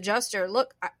the adjuster,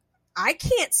 look, I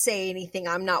can't say anything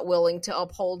I'm not willing to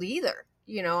uphold either.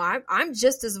 I'm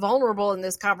just as vulnerable in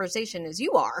this conversation as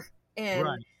you are. And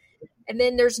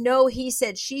then there's no he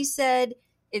said, she said.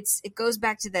 It goes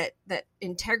back to that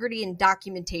integrity and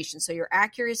documentation. So your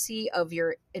accuracy of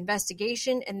your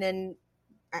investigation, and then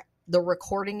the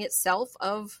recording itself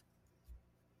of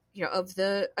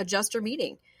the adjuster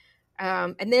meeting.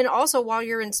 And then also while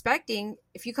you're inspecting,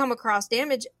 if you come across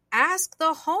damage, ask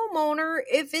the homeowner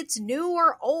if it's new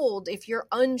or old, if you're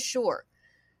unsure.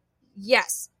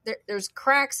 Yes, there's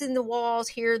cracks in the walls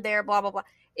here, there, blah, blah, blah.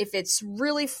 If it's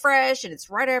really fresh and it's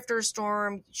right after a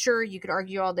storm, sure, you could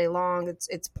argue all day long.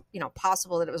 It's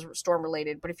possible that it was storm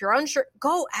related. But if you're unsure,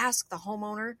 go ask the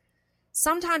homeowner.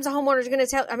 Sometimes the homeowner is going to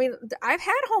tell. I've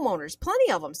had homeowners,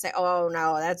 plenty of them, say, "Oh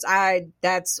no,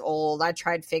 that's old. I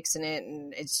tried fixing it,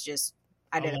 and it's just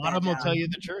I did." A lot of them will tell you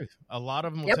the truth. A lot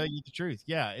of them will tell you the truth.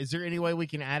 Yeah. Is there any way we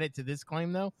can add it to this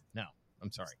claim though? No.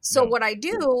 I'm sorry. So what I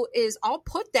do is I'll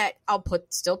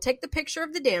still take the picture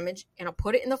of the damage and I'll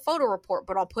put it in the photo report,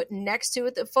 but I'll put next to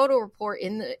it the photo report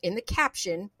in the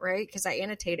caption, right? Because I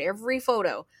annotate every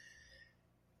photo.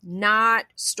 Not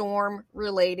storm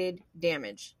related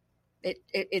damage.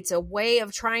 It's a way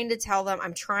of trying to tell them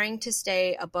I'm trying to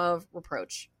stay above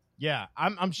reproach. Yeah,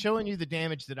 I'm showing you the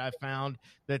damage that I found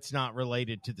that's not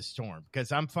related to the storm,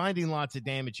 because I'm finding lots of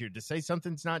damage here. To say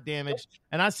something's not damaged,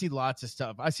 and I see lots of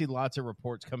stuff. I see lots of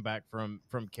reports come back from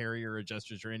carrier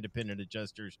adjusters or independent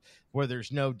adjusters where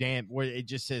there's no where it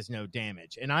just says no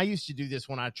damage. And I used to do this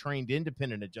when I trained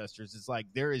independent adjusters. It's like,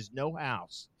 there is no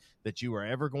house that you are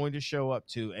ever going to show up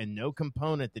to and no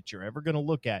component that you're ever going to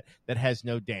look at that has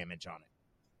no damage on it.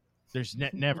 There's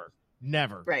never.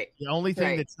 Never. Right. The only thing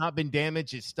Right. that's not been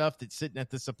damaged is stuff that's sitting at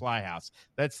the supply house.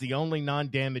 That's the only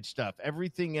non-damaged stuff.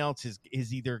 Everything else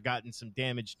is either gotten some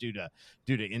damage due to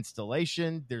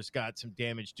installation. There's got some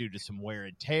damage due to some wear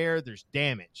and tear. There's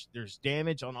damage. There's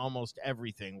damage on almost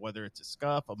everything, whether it's a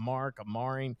scuff, a mark, a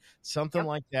marring, something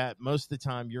like that. Most of the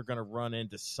time, you're going to run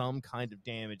into some kind of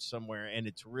damage somewhere, and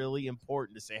it's really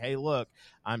important to say, "Hey, look,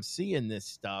 I'm seeing this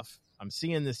stuff,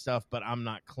 but I'm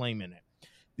not claiming it."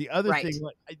 The other thing,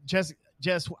 Jess,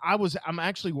 I'm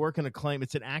actually working a claim.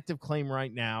 It's an active claim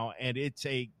right now, and it's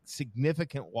a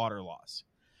significant water loss.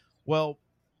 Well,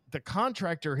 the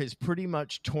contractor has pretty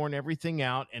much torn everything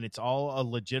out, and it's all a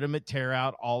legitimate tear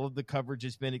out. All of the coverage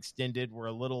has been extended. We're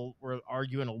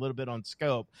arguing a little bit on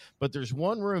scope, but there's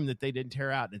one room that they didn't tear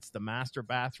out, and it's the master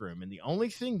bathroom. And the only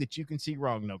thing that you can see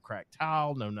wrong, no cracked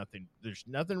towel, no nothing. There's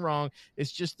nothing wrong.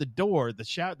 It's just the door,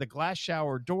 the glass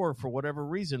shower door, for whatever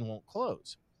reason, won't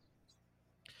close.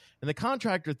 And the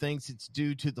contractor thinks it's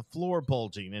due to the floor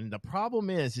bulging. And the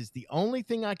problem is the only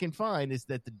thing I can find is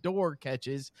that the door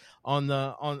catches on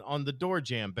the door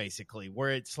jamb, basically,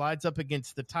 where it slides up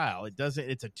against the tile.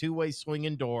 It's a two-way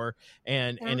swinging door,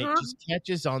 and it just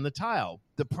catches on the tile.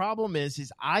 The problem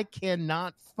is I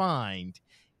cannot find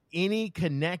any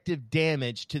connective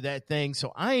damage to that thing,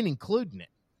 so I ain't including it.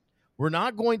 We're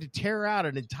not going to tear out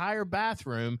an entire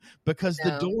bathroom because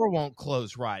the door won't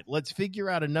close right. Let's figure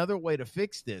out another way to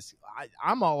fix this.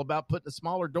 I'm all about putting a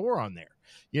smaller door on there.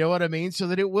 You know what I mean? So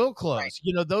that it will close. Right.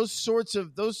 You know, those sorts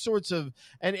of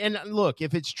and look,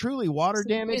 if it's truly water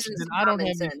damage, then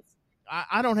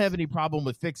I don't have any problem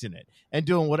with fixing it and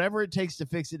doing whatever it takes to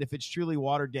fix it if it's truly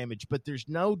water damage. But there's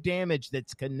no damage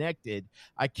that's connected.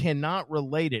 I cannot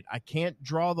relate it. I can't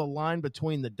draw the line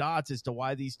between the dots as to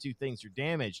why these two things are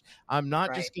damaged. I'm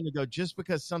not just going to go just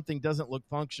because something doesn't look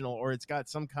functional or it's got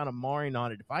some kind of marring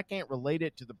on it. If I can't relate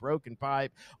it to the broken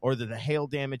pipe or the hail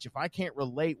damage, if I can't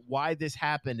relate why this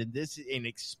happened and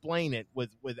explain it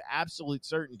with absolute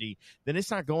certainty, then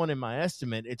it's not going in my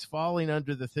estimate. It's falling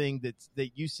under the thing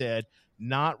that you said,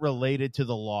 not related to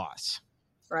the loss.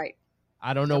 Right.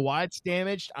 I don't know why it's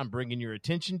damaged. I'm bringing your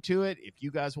attention to it. If you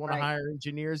guys want to hire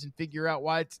engineers and figure out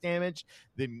why it's damaged,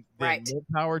 then more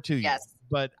power to you. Yes.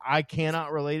 But I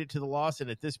cannot relate it to the loss,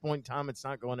 and at this point in time, it's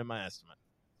not going in my estimate.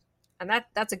 And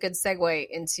that's a good segue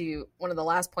into one of the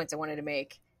last points I wanted to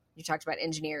make. You talked about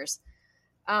engineers.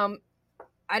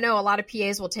 I know a lot of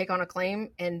PAs will take on a claim,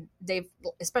 and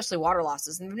especially water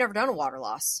losses, and they've never done a water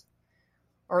loss,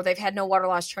 or they've had no water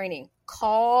loss training.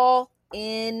 Call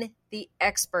in the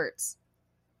experts.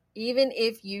 Even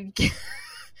if you've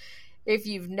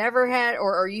never had,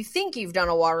 or you think you've done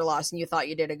a water loss and you thought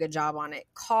you did a good job on it,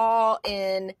 call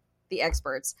in the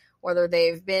experts, whether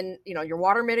they've been, your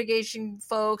water mitigation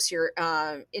folks, your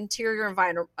interior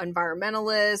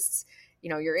environmentalists,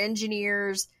 your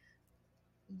engineers.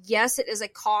 Yes, it is a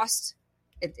cost.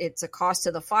 It's a cost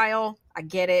to the file. I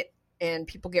get it. And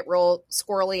people get real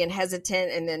squirrely and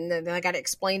hesitant, and then I got to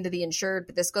explain to the insured.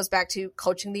 But this goes back to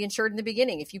coaching the insured in the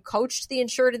beginning. If you coached the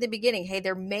insured in the beginning, hey,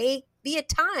 there may be a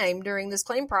time during this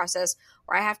claim process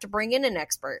where I have to bring in an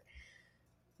expert.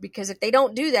 Because if they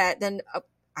don't do that, then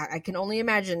I can only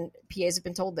imagine PAs have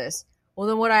been told this. Well,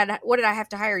 then what did I have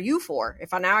to hire you for?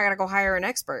 If I got to go hire an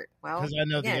expert? Well, because I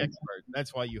know the expert.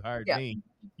 That's why you hired me.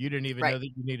 You didn't even know that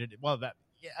you needed it. Well,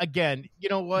 again, you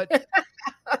know what?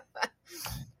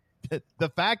 The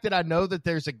fact that I know that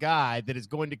there's a guy that is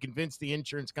going to convince the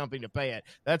insurance company to pay it,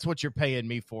 that's what you're paying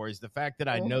me for, is the fact that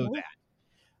I know that.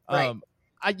 Right.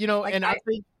 I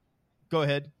think, go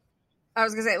ahead. I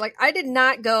was going to say, I did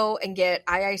not go and get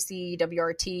IIC,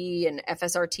 WRT, and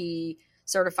FSRT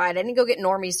certified. I didn't go get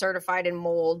Normie certified in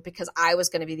mold because I was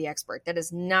going to be the expert. That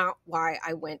is not why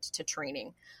I went to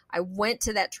training. I went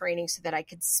to that training so that I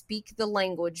could speak the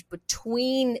language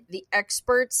between the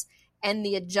experts and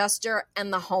the adjuster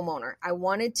and the homeowner. I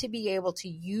wanted to be able to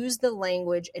use the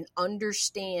language and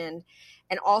understand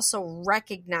and also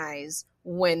recognize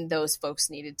when those folks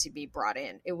needed to be brought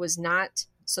in. It was not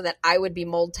so that I would be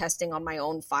mold testing on my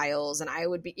own files and I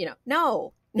would be,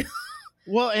 no.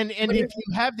 Well, and if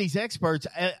you have these experts,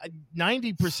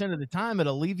 90% of the time it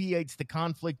alleviates the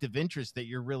conflict of interest that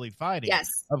you're really fighting.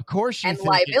 Yes. Of course you and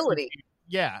liability.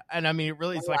 Yeah, and I mean, it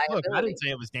really, it's like, look, I didn't say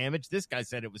it was damaged. This guy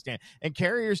said it was damaged. And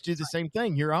carriers do the same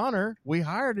thing. Your Honor, we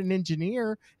hired an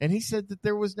engineer, and he said that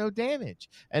there was no damage.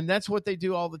 And that's what they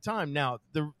do all the time. Now,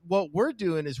 what we're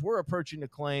doing is we're approaching a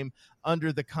claim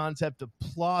under the concept of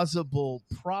plausible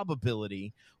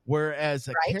probability, whereas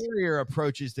a carrier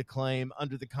approaches the claim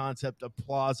under the concept of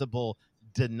plausible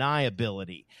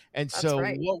deniability. And so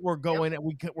what we're going at,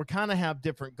 we're kind of have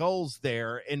different goals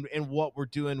there in what we're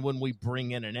doing when we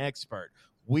bring in an expert.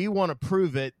 We want to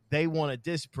prove it, they want to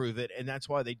disprove it, and that's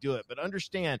why they do it. But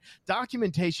understand,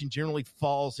 documentation generally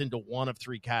falls into one of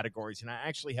three categories, and I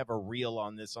actually have a reel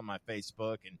on this on my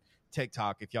Facebook and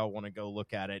TikTok if y'all want to go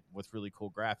look at it with really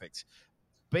cool graphics.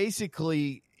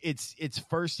 Basically, it's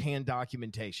firsthand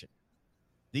documentation.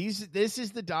 This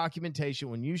is the documentation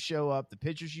when you show up, the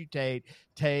pictures you take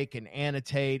and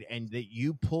annotate and that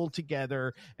you pull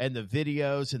together, and the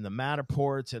videos and the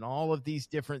Matterports and all of these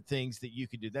different things that you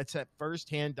can do. That's that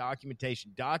firsthand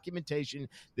documentation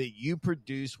that you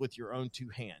produce with your own two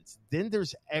hands. Then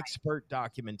there's expert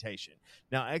documentation.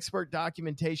 Now, expert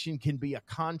documentation can be a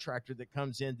contractor that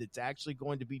comes in that's actually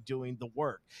going to be doing the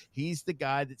work. He's the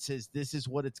guy that says, this is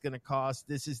what it's going to cost.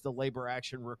 This is the labor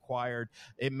action required.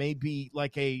 It may be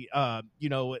like an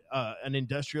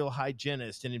industrial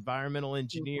hygienist, an environmental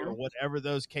engineer, whatever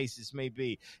those cases may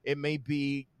be. It may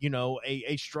be,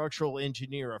 a structural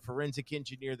engineer, a forensic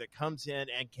engineer that comes in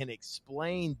and can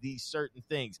explain these certain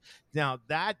things. Now,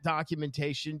 that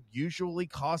documentation usually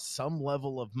costs some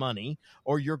level of money,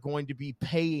 or you're going to be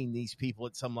paying these people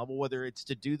at some level, whether it's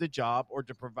to do the job or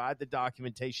to provide the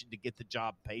documentation to get the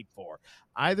job paid for.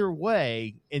 Either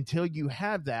way, until you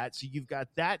have that, so you've got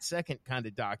that second kind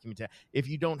of documentation. If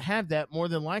you don't have that, more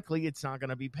than likely it's not going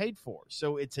to be paid for.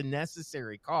 So it's a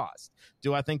necessary cost.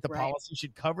 Do I think the policy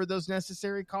should cover those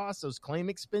necessary costs, those claim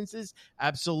expenses?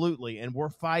 Absolutely. And we're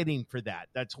fighting for that.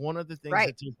 That's one of the things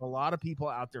that there's a lot of people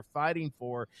out there fighting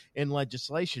for in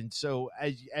legislation. So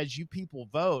as you people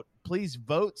vote, please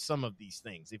vote some of these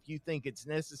things if you think it's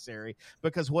necessary,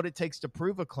 because what it takes to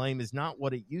prove a claim is not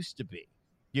what it used to be.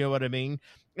 You know what I mean?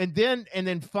 And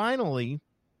then finally,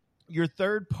 your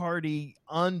third-party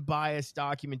unbiased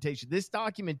documentation. This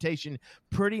documentation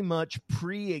pretty much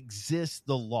pre-exists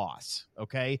the loss,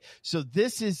 okay? So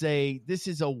this is a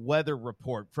weather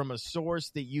report from a source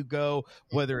that you go,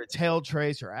 whether it's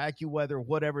Hailtrace or AccuWeather,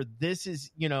 whatever. This is,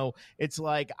 it's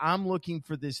like I'm looking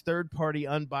for this third-party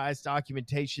unbiased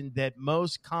documentation that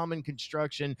most common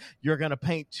construction, you're going to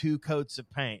paint 2 coats of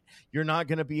paint. You're not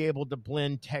going to be able to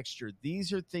blend texture.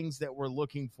 These are things that we're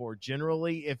looking for.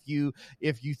 Generally, if you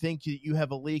think you have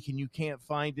a leak and you can't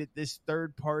find it, this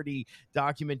third-party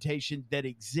documentation that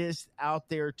exists out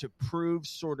there to prove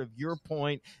sort of your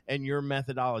point and your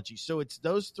methodology. So it's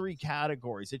those 3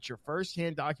 categories. It's your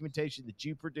first-hand documentation that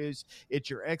you produce, it's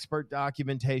your expert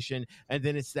documentation, and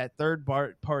then it's that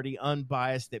third-party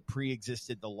unbiased that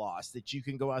pre-existed the loss that you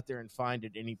can go out there and find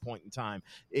at any point in time.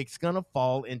 It's going to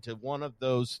fall into one of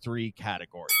those 3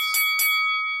 categories.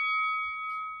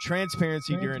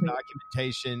 Transparency during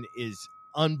documentation is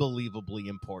unbelievably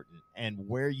important, and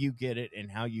where you get it and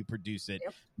how you produce it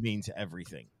means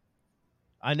everything.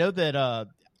 I know that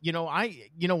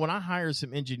when I hire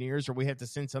some engineers or we have to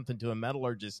send something to a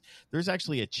metallurgist, there's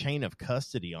actually a chain of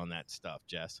custody on that stuff,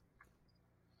 Jess,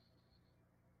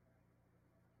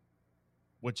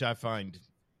 which I find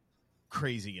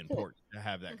crazy important to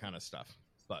have that kind of stuff.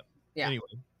 But anyway,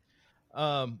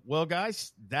 well,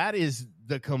 guys, that is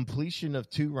the completion of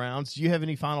 2 rounds. Do you have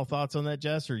any final thoughts on that,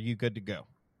 Jess, or are you good to go?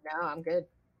 No, I'm good.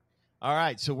 All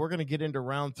right, so we're going to get into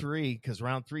round 3 because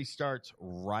round 3 starts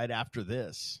right after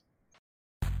this.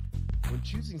 When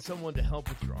choosing someone to help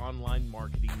with your online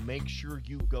marketing, make sure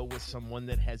you go with someone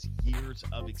that has years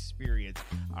of experience.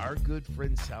 Our good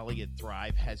friend Sally at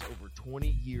Thrive has over 20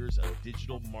 years of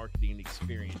digital marketing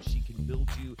experience. She can build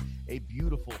you a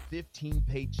beautiful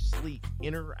 15-page, sleek,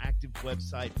 interactive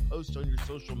website, post on your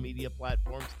social media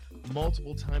platforms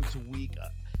multiple times a week.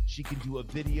 She can do a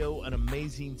video, an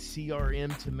amazing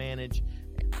CRM to manage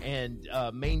and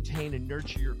maintain and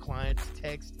nurture your clients'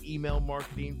 text, email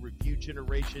marketing, review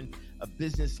generation, a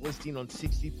business listing on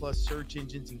 60+ search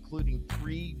engines, including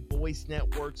 3 voice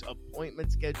networks, appointment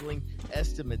scheduling,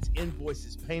 estimates,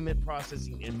 invoices, payment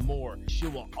processing, and more. She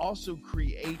will also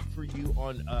create for you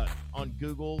on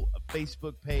Google, a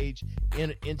Facebook page,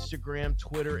 in Instagram,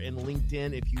 Twitter, and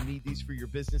LinkedIn. If you need these for your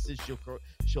businesses,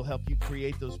 she'll help you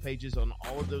create those pages on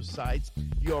all of those sites.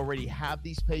 If you already have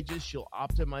these pages, she'll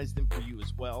optimize them for you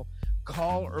as well.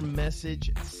 Call or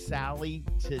message Sally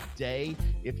today.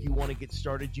 If you want to get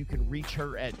started, you can reach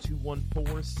her at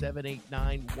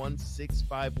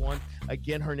 214-789-1651.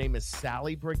 Again, her name is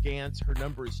Sally Brigance. Her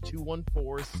number is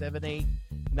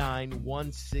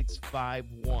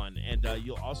 214-789-1651. And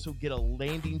you'll also get a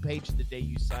landing page the day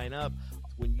you sign up.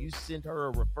 When you send her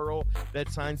a referral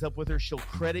that signs up with her, she'll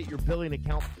credit your billing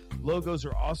account. Logos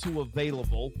are also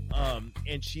available,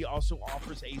 and she also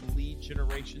offers a lead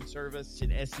generation service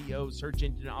and SEO, search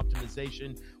engine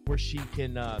optimization, where she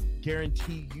can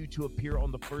guarantee you to appear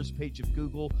on the first page of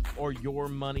Google or your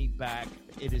money back.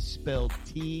 It is spelled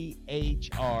THRYB,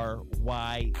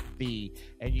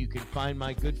 and you can find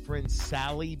my good friend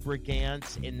Sally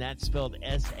Brigance, and that's spelled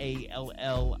SALLIE,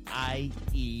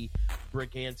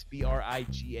 Brigance,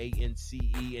 BRIGANCE,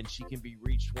 and she can be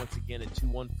reached once again at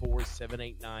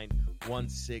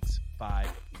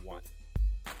 214-789-1651.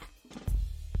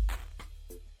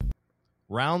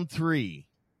 Round 3,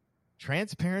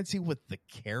 transparency with the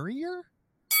carrier?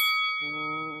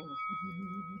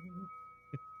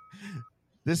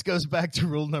 This goes back to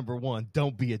rule number 1.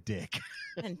 Don't be a dick.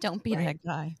 And don't be that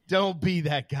guy. Don't be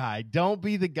that guy. Don't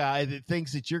be the guy that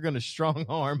thinks that you're going to strong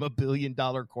arm a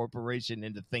billion-dollar corporation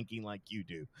into thinking like you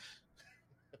do.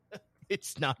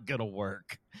 It's not going to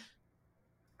work.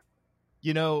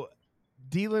 You know,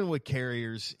 dealing with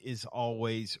carriers is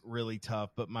always really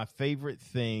tough, but my favorite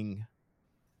thing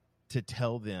to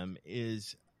tell them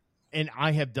is, and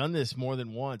I have done this more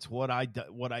than once, what I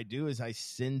do is I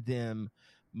send them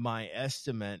my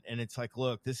estimate, and it's like,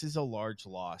 look, this is a large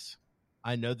loss.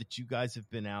 I know that you guys have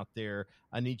been out there.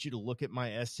 I need you to look at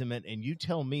my estimate, and you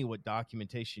tell me what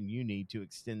documentation you need to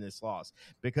extend this loss.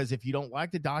 Because if you don't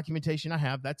like the documentation I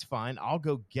have, that's fine. I'll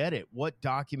go get it. What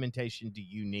documentation do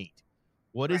you need?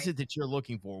 What is it that you're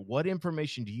looking for? What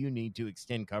information do you need to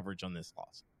extend coverage on this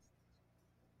loss?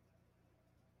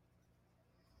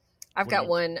 I've got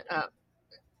one.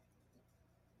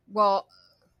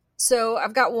 So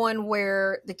I've got one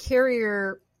where the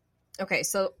carrier. Okay,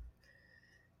 so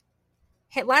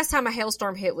last time a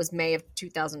hailstorm hit was May of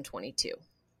 2022.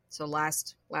 So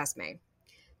last May.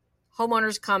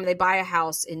 Homeowners come, they buy a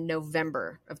house in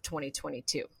November of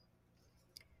 2022.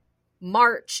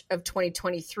 March of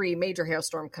 2023, major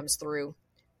hailstorm comes through,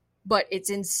 but it's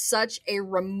in such a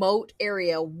remote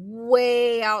area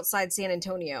way outside San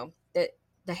Antonio that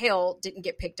the hail didn't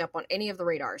get picked up on any of the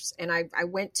radars. And I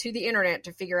went to the internet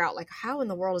to figure out, like, how in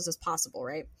the world is this possible,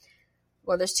 right?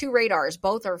 Well, there's 2 radars.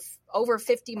 Both are over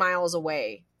 50 miles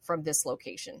away from this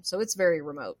location. So it's very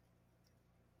remote.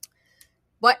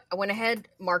 But I went ahead,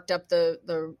 marked up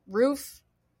the roof,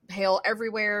 hail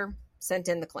everywhere, sent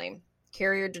in the claim.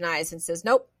 Carrier denies and says,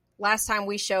 nope, last time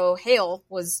we show hail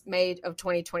was May of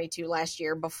 2022 last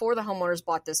year before the homeowners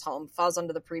bought this home, falls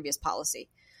under the previous policy.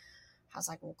 I was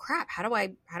like, well, crap, how do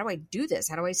I do this?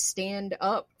 How do I stand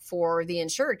up for the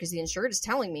insured? Because the insured is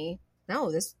telling me,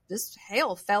 no, this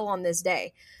hail fell on this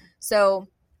day. So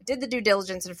I did the due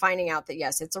diligence and finding out that,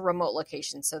 yes, it's a remote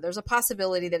location. So there's a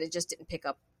possibility that it just didn't pick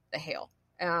up the hail.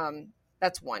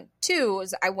 That's one. 2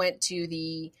 is I went to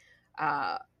the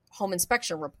home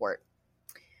inspection report.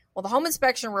 Well, the home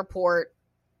inspection report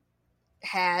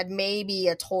had maybe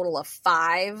a total of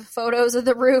 5 photos of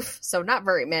the roof, so not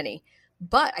very many.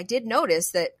 But I did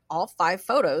notice that all 5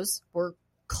 photos were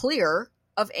clear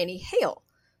of any hail.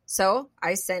 So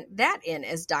I sent that in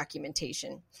as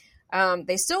documentation.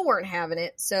 They still weren't having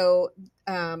it. So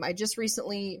I just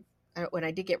recently, when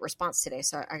I did get response today,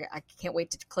 so I can't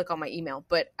wait to click on my email,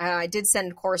 but I did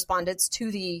send correspondence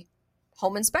to the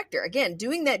home inspector. Again,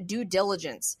 doing that due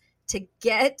diligence to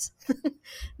get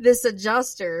this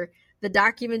adjuster the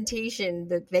documentation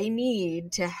that they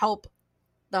need to help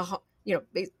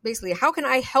basically, how can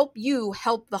I help you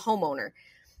help the homeowner?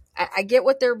 I get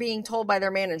what they're being told by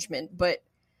their management, but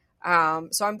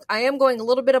so I am going a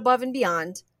little bit above and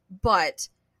beyond, but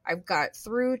I've got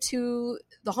through to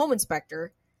the home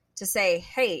inspector to say,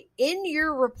 hey, in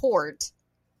your report,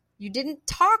 you didn't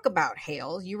talk about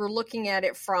hail. You were looking at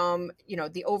it from,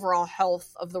 the overall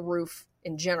health of the roof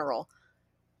in general.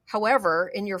 However,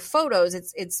 in your photos,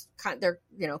 it's kind of,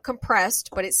 they're compressed,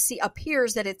 but it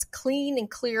appears that it's clean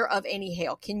and clear of any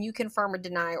hail. Can you confirm or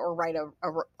deny or write a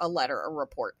letter, a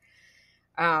report?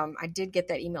 I did get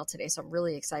that email today, so I'm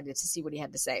really excited to see what he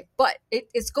had to say. But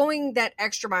it's going that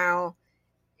extra mile.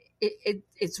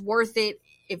 It's worth it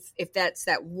if that's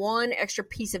that one extra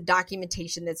piece of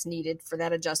documentation that's needed for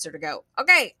that adjuster to go,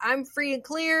 okay, I'm free and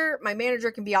clear. My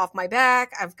manager can be off my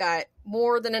back. I've got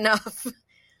more than enough.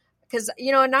 Because,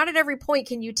 not at every point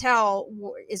can you tell,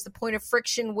 is the point of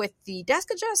friction with the desk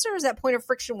adjuster? Is that point of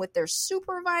friction with their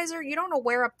supervisor? You don't know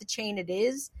where up the chain it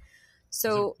is.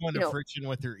 So, point of friction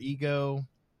with their ego,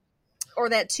 or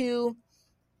that too.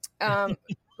 But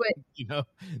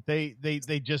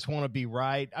they just want to be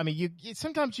right. I mean, you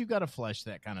sometimes you got to flesh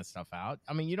that kind of stuff out.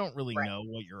 I mean, you don't really know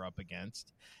what you're up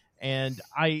against, and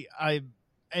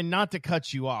and not to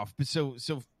cut you off, but so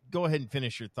go ahead and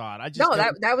finish your thought.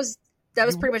 That was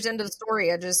pretty much the end of the story.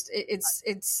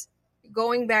 It's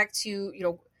going back to,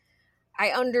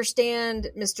 I understand,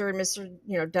 Mr. and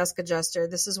Mr. Desk Adjuster,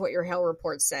 this is what your Hale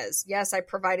report says. Yes, I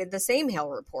provided the same Hale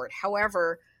report.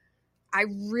 However, I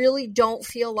really don't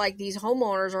feel like these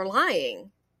homeowners are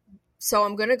lying. So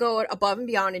I'm going to go above and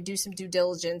beyond and do some due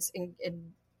diligence and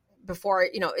before,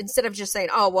 instead of just saying,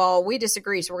 oh, well, we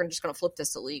disagree, so we're just going to flip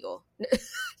this to legal.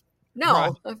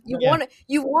 No, right.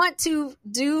 You want to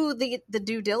do the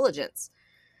due diligence.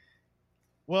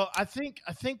 Well, I think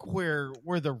where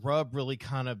the rub really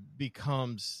kind of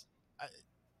becomes,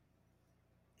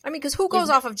 because who goes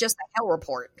off of just the Hale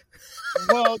report?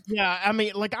 Well, yeah, I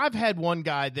mean, like I've had one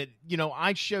guy that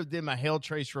I showed them a hail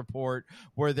trace report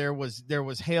where there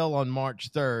was hail on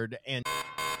March 3rd, and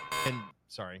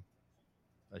sorry,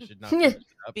 I should not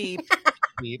up. Beep.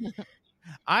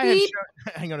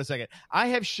 Hang on a second. I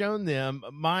have shown them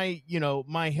my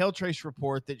hail trace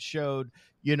report that showed,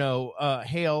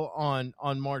 hail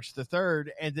on March the 3rd.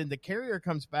 And then the carrier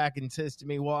comes back and says to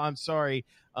me, well, I'm sorry.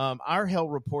 Our hail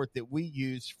report that we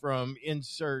use from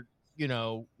insert,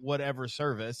 whatever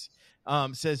service,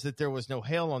 says that there was no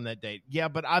hail on that date. Yeah,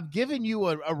 but I've given you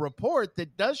a report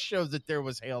that does show that there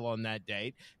was hail on that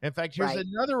date. In fact, here's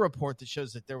another report that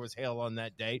shows that there was hail on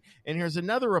that date. And here's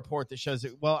another report that shows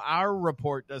it. Well, our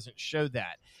report doesn't show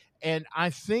that. And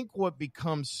I think what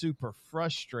becomes super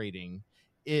frustrating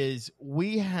is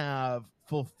we have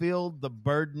fulfilled the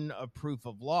burden of proof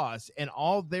of loss, and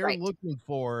all they're looking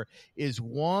for is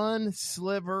one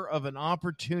sliver of an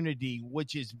opportunity,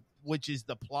 which is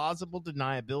the plausible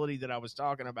deniability that I was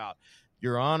talking about,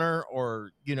 Your Honor,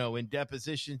 or, in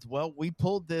depositions. Well, we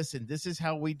pulled this, and this is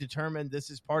how we determined this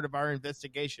is part of our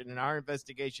investigation. And our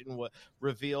investigation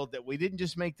revealed that we didn't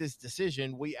just make this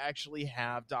decision. We actually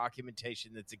have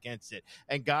documentation that's against it.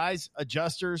 And guys,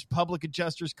 adjusters, public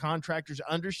adjusters, contractors,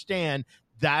 understand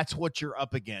that's what you're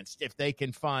up against. If they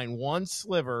can find one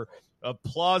sliver of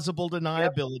plausible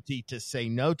deniability to say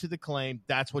no to the claim,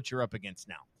 that's what you're up against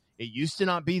now. It used to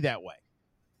not be that way.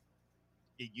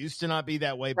 But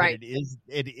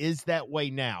it is that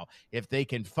way now. If they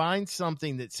can find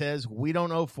something that says we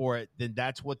don't owe for it, then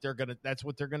that's what they're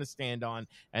gonna stand on,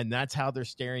 and that's how they're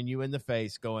staring you in the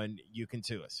face, going, "You can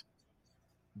sue us.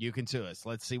 You can sue us.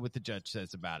 Let's see what the judge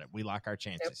says about it. We like our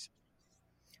chances."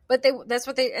 But they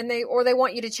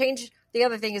want you to change. The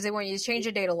other thing is they want you to change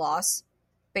a data loss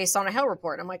based on a Hale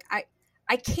report. I'm like, I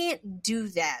can't do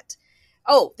that.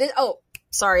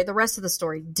 Sorry, the rest of the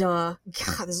story. Duh.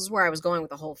 God, this is where I was going with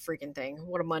the whole freaking thing.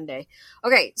 What a Monday.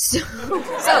 Okay, so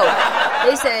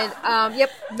they said,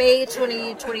 May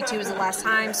 2022 is the last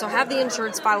time. So have the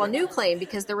insureds file a new claim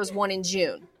because there was one in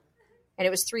June, and it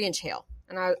was 3-inch hail.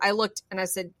 And I looked and I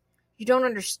said, you don't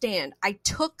understand. I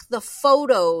took the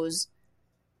photos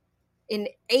in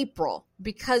April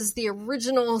because the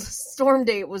original storm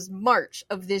date was March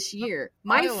of this year.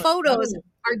 My photos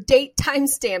are date time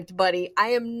stamped, buddy. I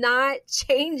am not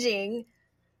changing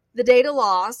the data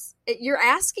loss. You're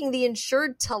asking the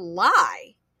insured to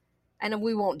lie, and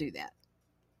we won't do that.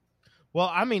 Well,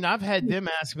 I mean, I've had them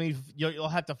ask me, you'll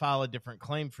have to file a different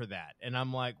claim for that. And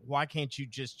I'm like, why can't you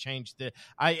just change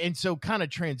and so kind of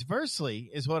transversely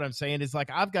is what I'm saying is, like,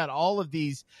 I've got all of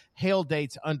these hail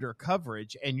dates under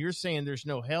coverage, and you're saying there's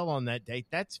no hail on that date.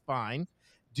 That's fine.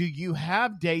 Do you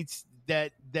have dates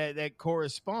that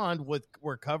correspond with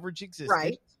where coverage exists?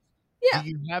 Right. Yeah. Do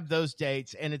you have those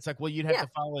dates? And it's like, well, you'd have to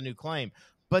file a new claim,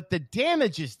 but the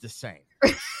damage is the same.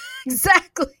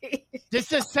 Exactly. It's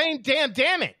the same damn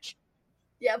damage.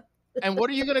 Yep. And what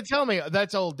are you going to tell me?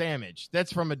 That's old damage.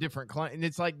 That's from a different client. And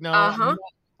it's like, no,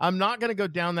 I'm not going to go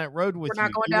down that road with you. We're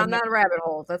not going down that rabbit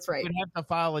hole. That's right. You have to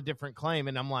file a different claim.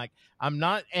 And I'm like, I'm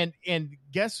not. And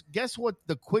guess what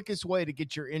the quickest way to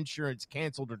get your insurance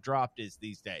canceled or dropped is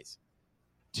these days?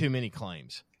 Too many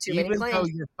claims. Even though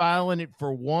you're filing it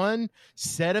for one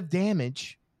set of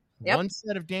damage. Yep. One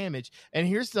set of damage. And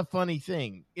here's the funny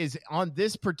thing is, on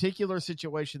this particular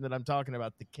situation that I'm talking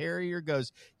about, the carrier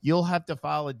goes, you'll have to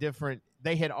file a different.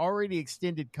 They had already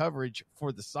extended coverage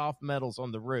for the soft metals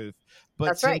on the roof,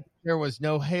 but there was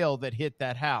no hail that hit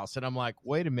that house. And I'm like,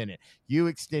 wait a minute, you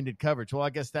extended coverage. Well,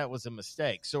 I guess that was a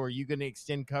mistake. So are you going to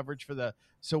extend coverage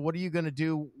so what are you going to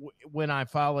do when I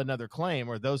file another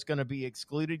claim? Are those going to be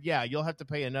excluded? Yeah, you'll have to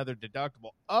pay another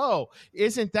deductible. Oh,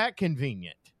 isn't that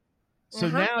convenient? So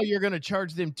now you're going to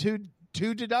charge them two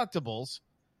 2 deductibles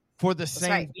for the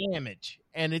same right. damage.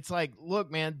 And it's like, look,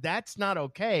 man, that's not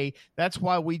okay. That's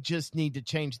why we just need to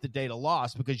change the date of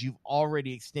loss, because you've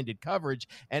already extended coverage,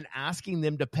 and asking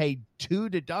them to pay 2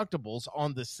 deductibles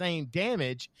on the same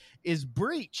damage is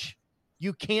breach.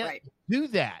 You can't do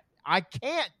that. I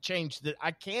can't change the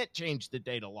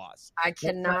date of loss. I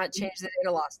cannot change the date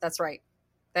of loss. That's right.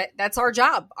 That's our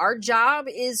job. Our job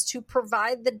is to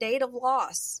provide the date of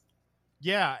loss.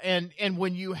 Yeah, and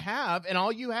when you have, and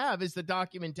all you have is the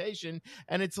documentation,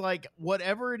 and it's like,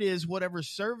 whatever it is, whatever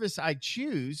service I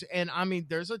choose, and I mean,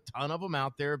 there's a ton of them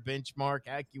out there: Benchmark,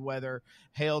 AccuWeather,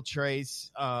 Hail Trace,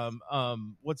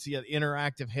 what's the other,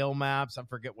 Interactive Hail Maps? I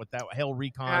forget what that Hail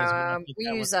Recon is. We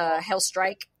use Hail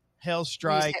Strike. Hail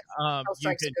Strike. Hail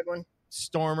Strike's a good one.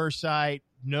 Stormer Site,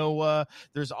 NOAA.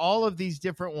 There's all of these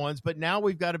different ones, but now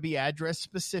we've got to be address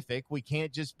specific. We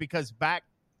can't just, because back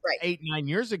 8-9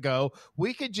 years ago,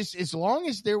 we could just, as long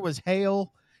as there was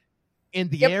hail in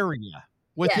the area,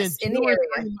 within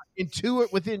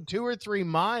 2 or 3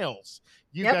 miles,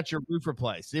 you got your roof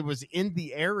replaced. It was in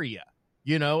the area,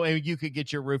 and you could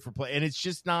get your roof replaced. And it's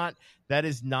just not, that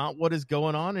is not what is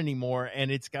going on anymore.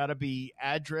 And it's got to be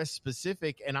address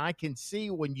specific. And I can see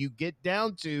when you get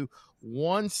down to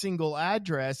one single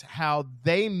address, how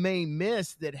they may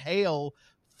miss that hail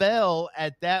fell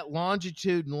at that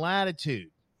longitude and latitude.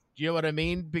 You know what I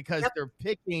mean? Because they're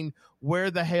picking where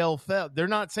the hail fell. They're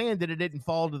not saying that it didn't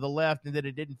fall to the left and that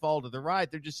it didn't fall to the right.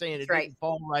 They're just saying it didn't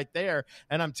fall right there.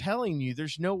 And I'm telling you,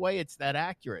 there's no way it's that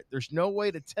accurate. There's no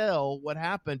way to tell what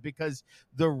happened, because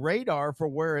the radar for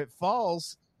where it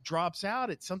falls drops out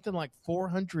at something like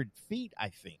 400 feet, I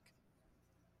think.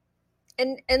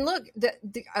 And look, the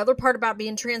other part about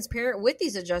being transparent with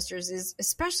these adjusters is,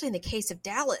 especially in the case of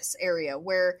Dallas area,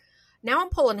 where now I'm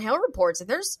pulling hail reports, and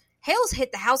there's hail's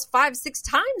hit the house 5-6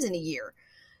 times in a year.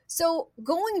 So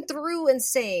going through and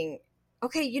saying,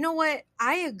 okay, you know what?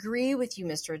 I agree with you,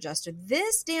 Mr. Adjuster.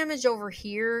 This damage over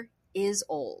here is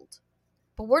old,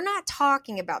 but we're not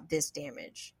talking about this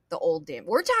damage, the old damage.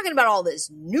 We're talking about all this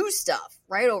new stuff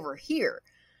right over here.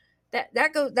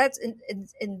 That's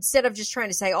instead of just trying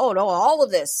to say, oh no, all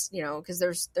of this, because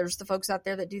there's the folks out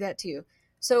there that do that too.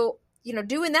 So,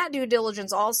 doing that due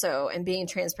diligence also and being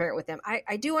transparent with them.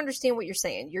 I do understand what you're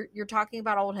saying. You're talking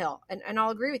about old hail, and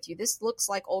I'll agree with you. This looks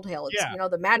like old hail. It's,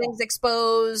 the matting's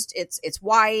exposed. It's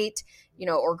white,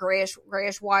 or grayish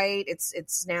white.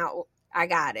 It's now, I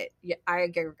got it. Yeah, I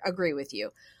agree with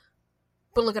you.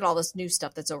 But look at all this new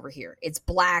stuff that's over here. It's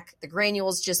black. The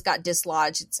granules just got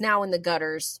dislodged. It's now in the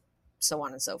gutters, so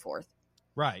on and so forth.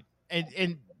 Right.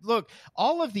 And look,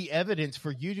 all of the evidence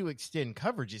for you to extend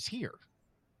coverage is here.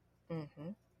 Mm-hmm.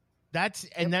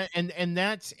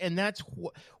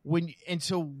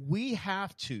 So we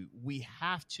have to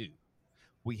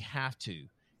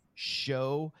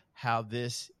show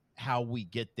how we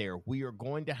get there. We are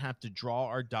going to have to draw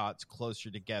our dots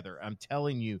closer together. I'm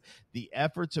telling you, the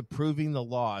efforts of proving the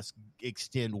loss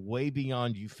extend way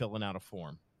beyond you filling out a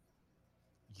form.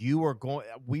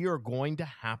 We are going to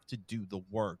have to do the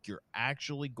work. You're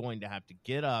actually going to have to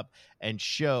get up and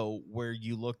show where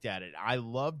you looked at it. I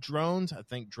love drones. I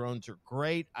think drones are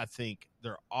great. I think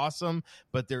they're awesome,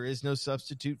 but there is no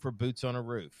substitute for boots on a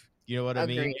roof. You know what I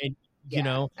mean? And, I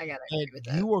gotta agree with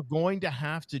that. You are going to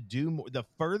have to do more. The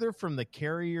further from the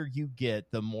carrier you get,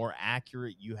 the more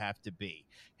accurate you have to be.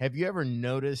 Have you ever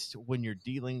noticed when you're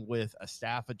dealing with a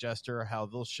staff adjuster how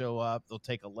they'll show up, they'll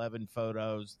take 11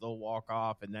 photos, they'll walk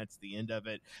off, and that's the end of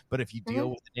it? But if you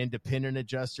deal with an independent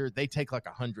adjuster, they take like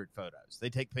 100 photos. They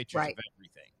take pictures of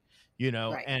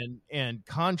everything. And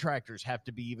contractors have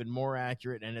to be even more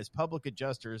accurate. And as public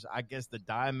adjusters, I guess the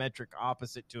diametric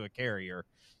opposite to a carrier.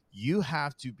 You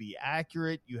have to be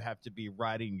accurate. You have to be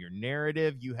writing your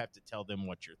narrative. You have to tell them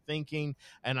what you're thinking.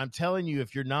 And I'm telling you,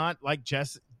 if you're not, like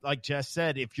Jess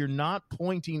said, if you're not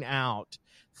pointing out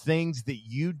things that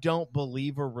you don't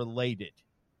believe are related,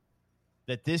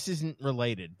 that this isn't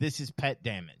related, this is pet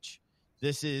damage,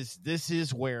 this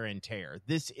is wear and tear,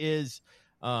 this is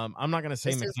I'm not going to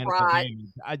say mechanical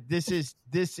damage.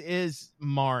 This is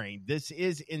marring. This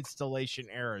is installation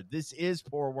error. This is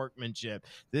poor workmanship.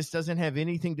 This doesn't have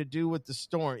anything to do with the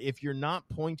storm. If you're not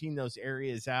pointing those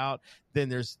areas out, then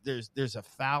there's a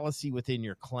fallacy within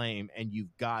your claim, and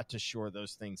you've got to shore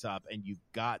those things up, and you've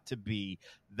got to be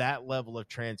that level of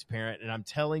transparent. And I'm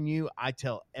telling you, I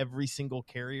tell every single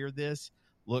carrier this.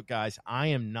 Look, guys, I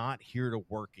am not here to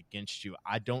work against you.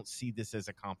 I don't see this as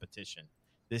a competition.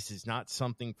 This is not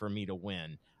something for me to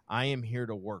win. I am here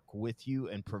to work with you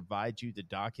and provide you the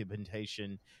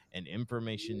documentation and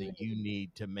information that you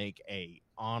need to make a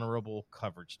honorable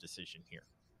coverage decision here.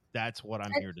 That's what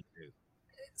I'm here to do.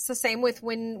 it's the same with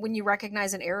when you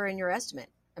recognize an error in your estimate.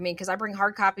 I mean, because I bring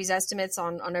hard copies estimates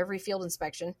on every field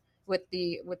inspection with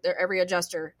every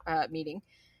adjuster meeting,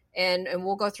 and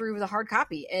we'll go through the hard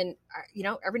copy. And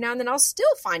every now and then I'll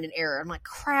still find an error. I'm like,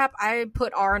 crap! I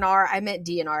put R&R. I meant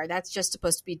DNR. That's just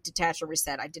supposed to be detached or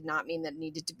reset. I did not mean that it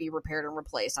needed to be repaired and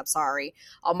replaced. I'm sorry.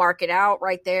 I'll mark it out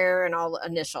right there and I'll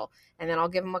initial, and then I'll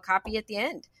give them a copy at the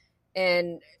end.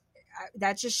 And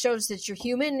that just shows that you're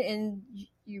human, and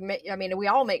we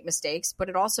all make mistakes, but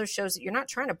it also shows that you're not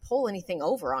trying to pull anything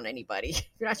over on anybody.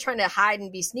 You're not trying to hide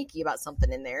and be sneaky about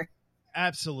something in there.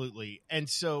 Absolutely. And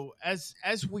so as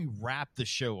we wrap the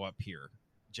show up here,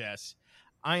 Jess,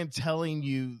 I am telling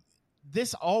you,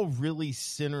 this all really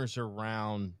centers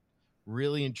around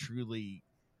really and truly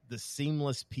the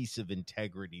seamless piece of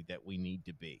integrity that we need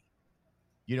to be.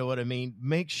 You know what I mean?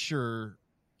 Make sure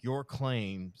your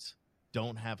claims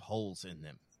don't have holes in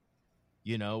them.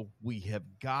 We have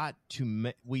got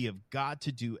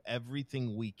to do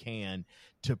everything we can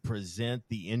to present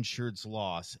the insured's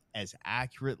loss as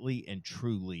accurately and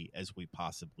truly as we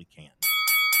possibly can.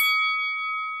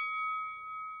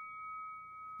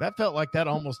 That felt like that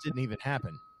almost didn't even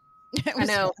happen. I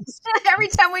know. Every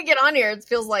time we get on here, it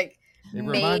feels like it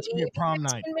reminds me of prom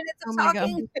night. 10 minutes of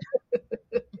talking.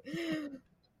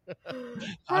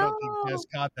 I don't think Jess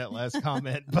caught that last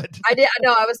comment, but I did. I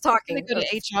know I was talking. I'm gonna go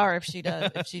to HR if she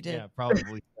does. If she did, yeah,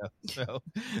 probably. So,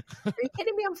 are you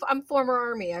kidding me? I'm former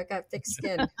Army. I got thick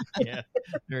skin. Yeah,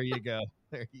 there you go.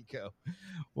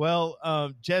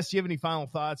 Well, Jess, do you have any final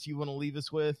thoughts you want to leave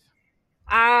us with?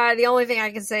 The only thing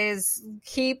I can say is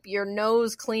keep your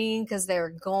nose clean, because they're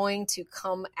going to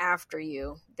come after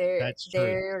you.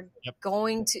 They're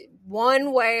going to,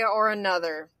 one way or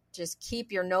another. Just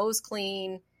keep your nose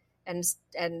clean. And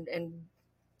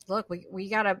look, we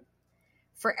gotta,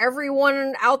 for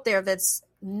everyone out there that's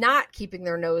not keeping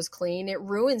their nose clean, it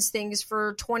ruins things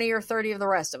for 20 or 30 of the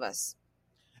rest of us.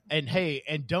 And hey,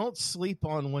 and don't sleep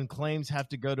on when claims have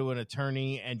to go to an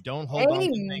attorney, and don't hold on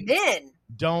to things.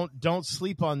 Don't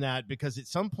sleep on that, because at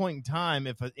some point in time,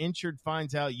 if an insured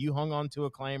finds out you hung on to a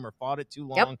claim or fought it too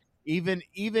long, even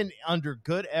under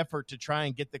good effort to try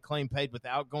and get the claim paid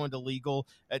without going to legal,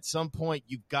 at some point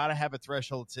you've got to have a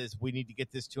threshold that says we need to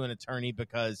get this to an attorney,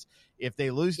 because if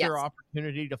they lose their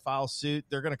opportunity to file suit,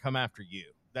 they're going to come after you.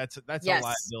 That's a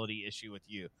liability issue with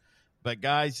you. But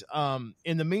guys,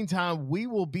 in the meantime, we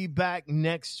will be back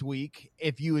next week.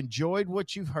 If you enjoyed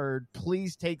what you've heard,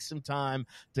 please take some time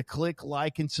to click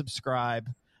like and subscribe.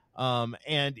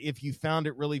 And if you found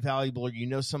it really valuable, or you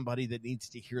know somebody that needs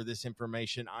to hear this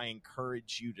information, I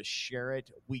encourage you to share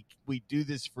it. We do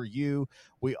this for you.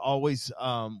 We always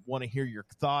want to hear your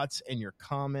thoughts and your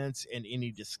comments and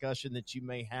any discussion that you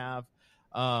may have.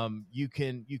 You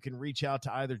can reach out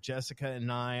to either Jessica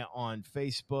and I on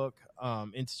Facebook,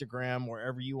 Instagram,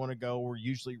 wherever you want to go. We're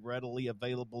usually readily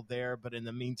available there. But in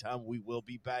the meantime, we will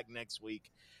be back next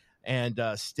week. And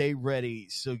stay ready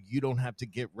so you don't have to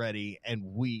get ready.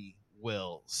 And we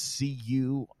will see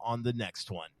you on the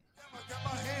next one. Got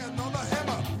my hand on the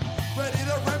hammer, ready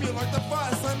to ram you like the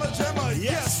fire slammer jammer.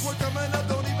 Yes, we're coming up,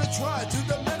 don't even try to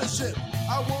diminish it.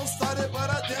 I won't start it, but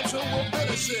I damn sure will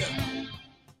finish it.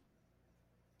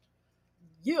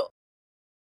 Yeah.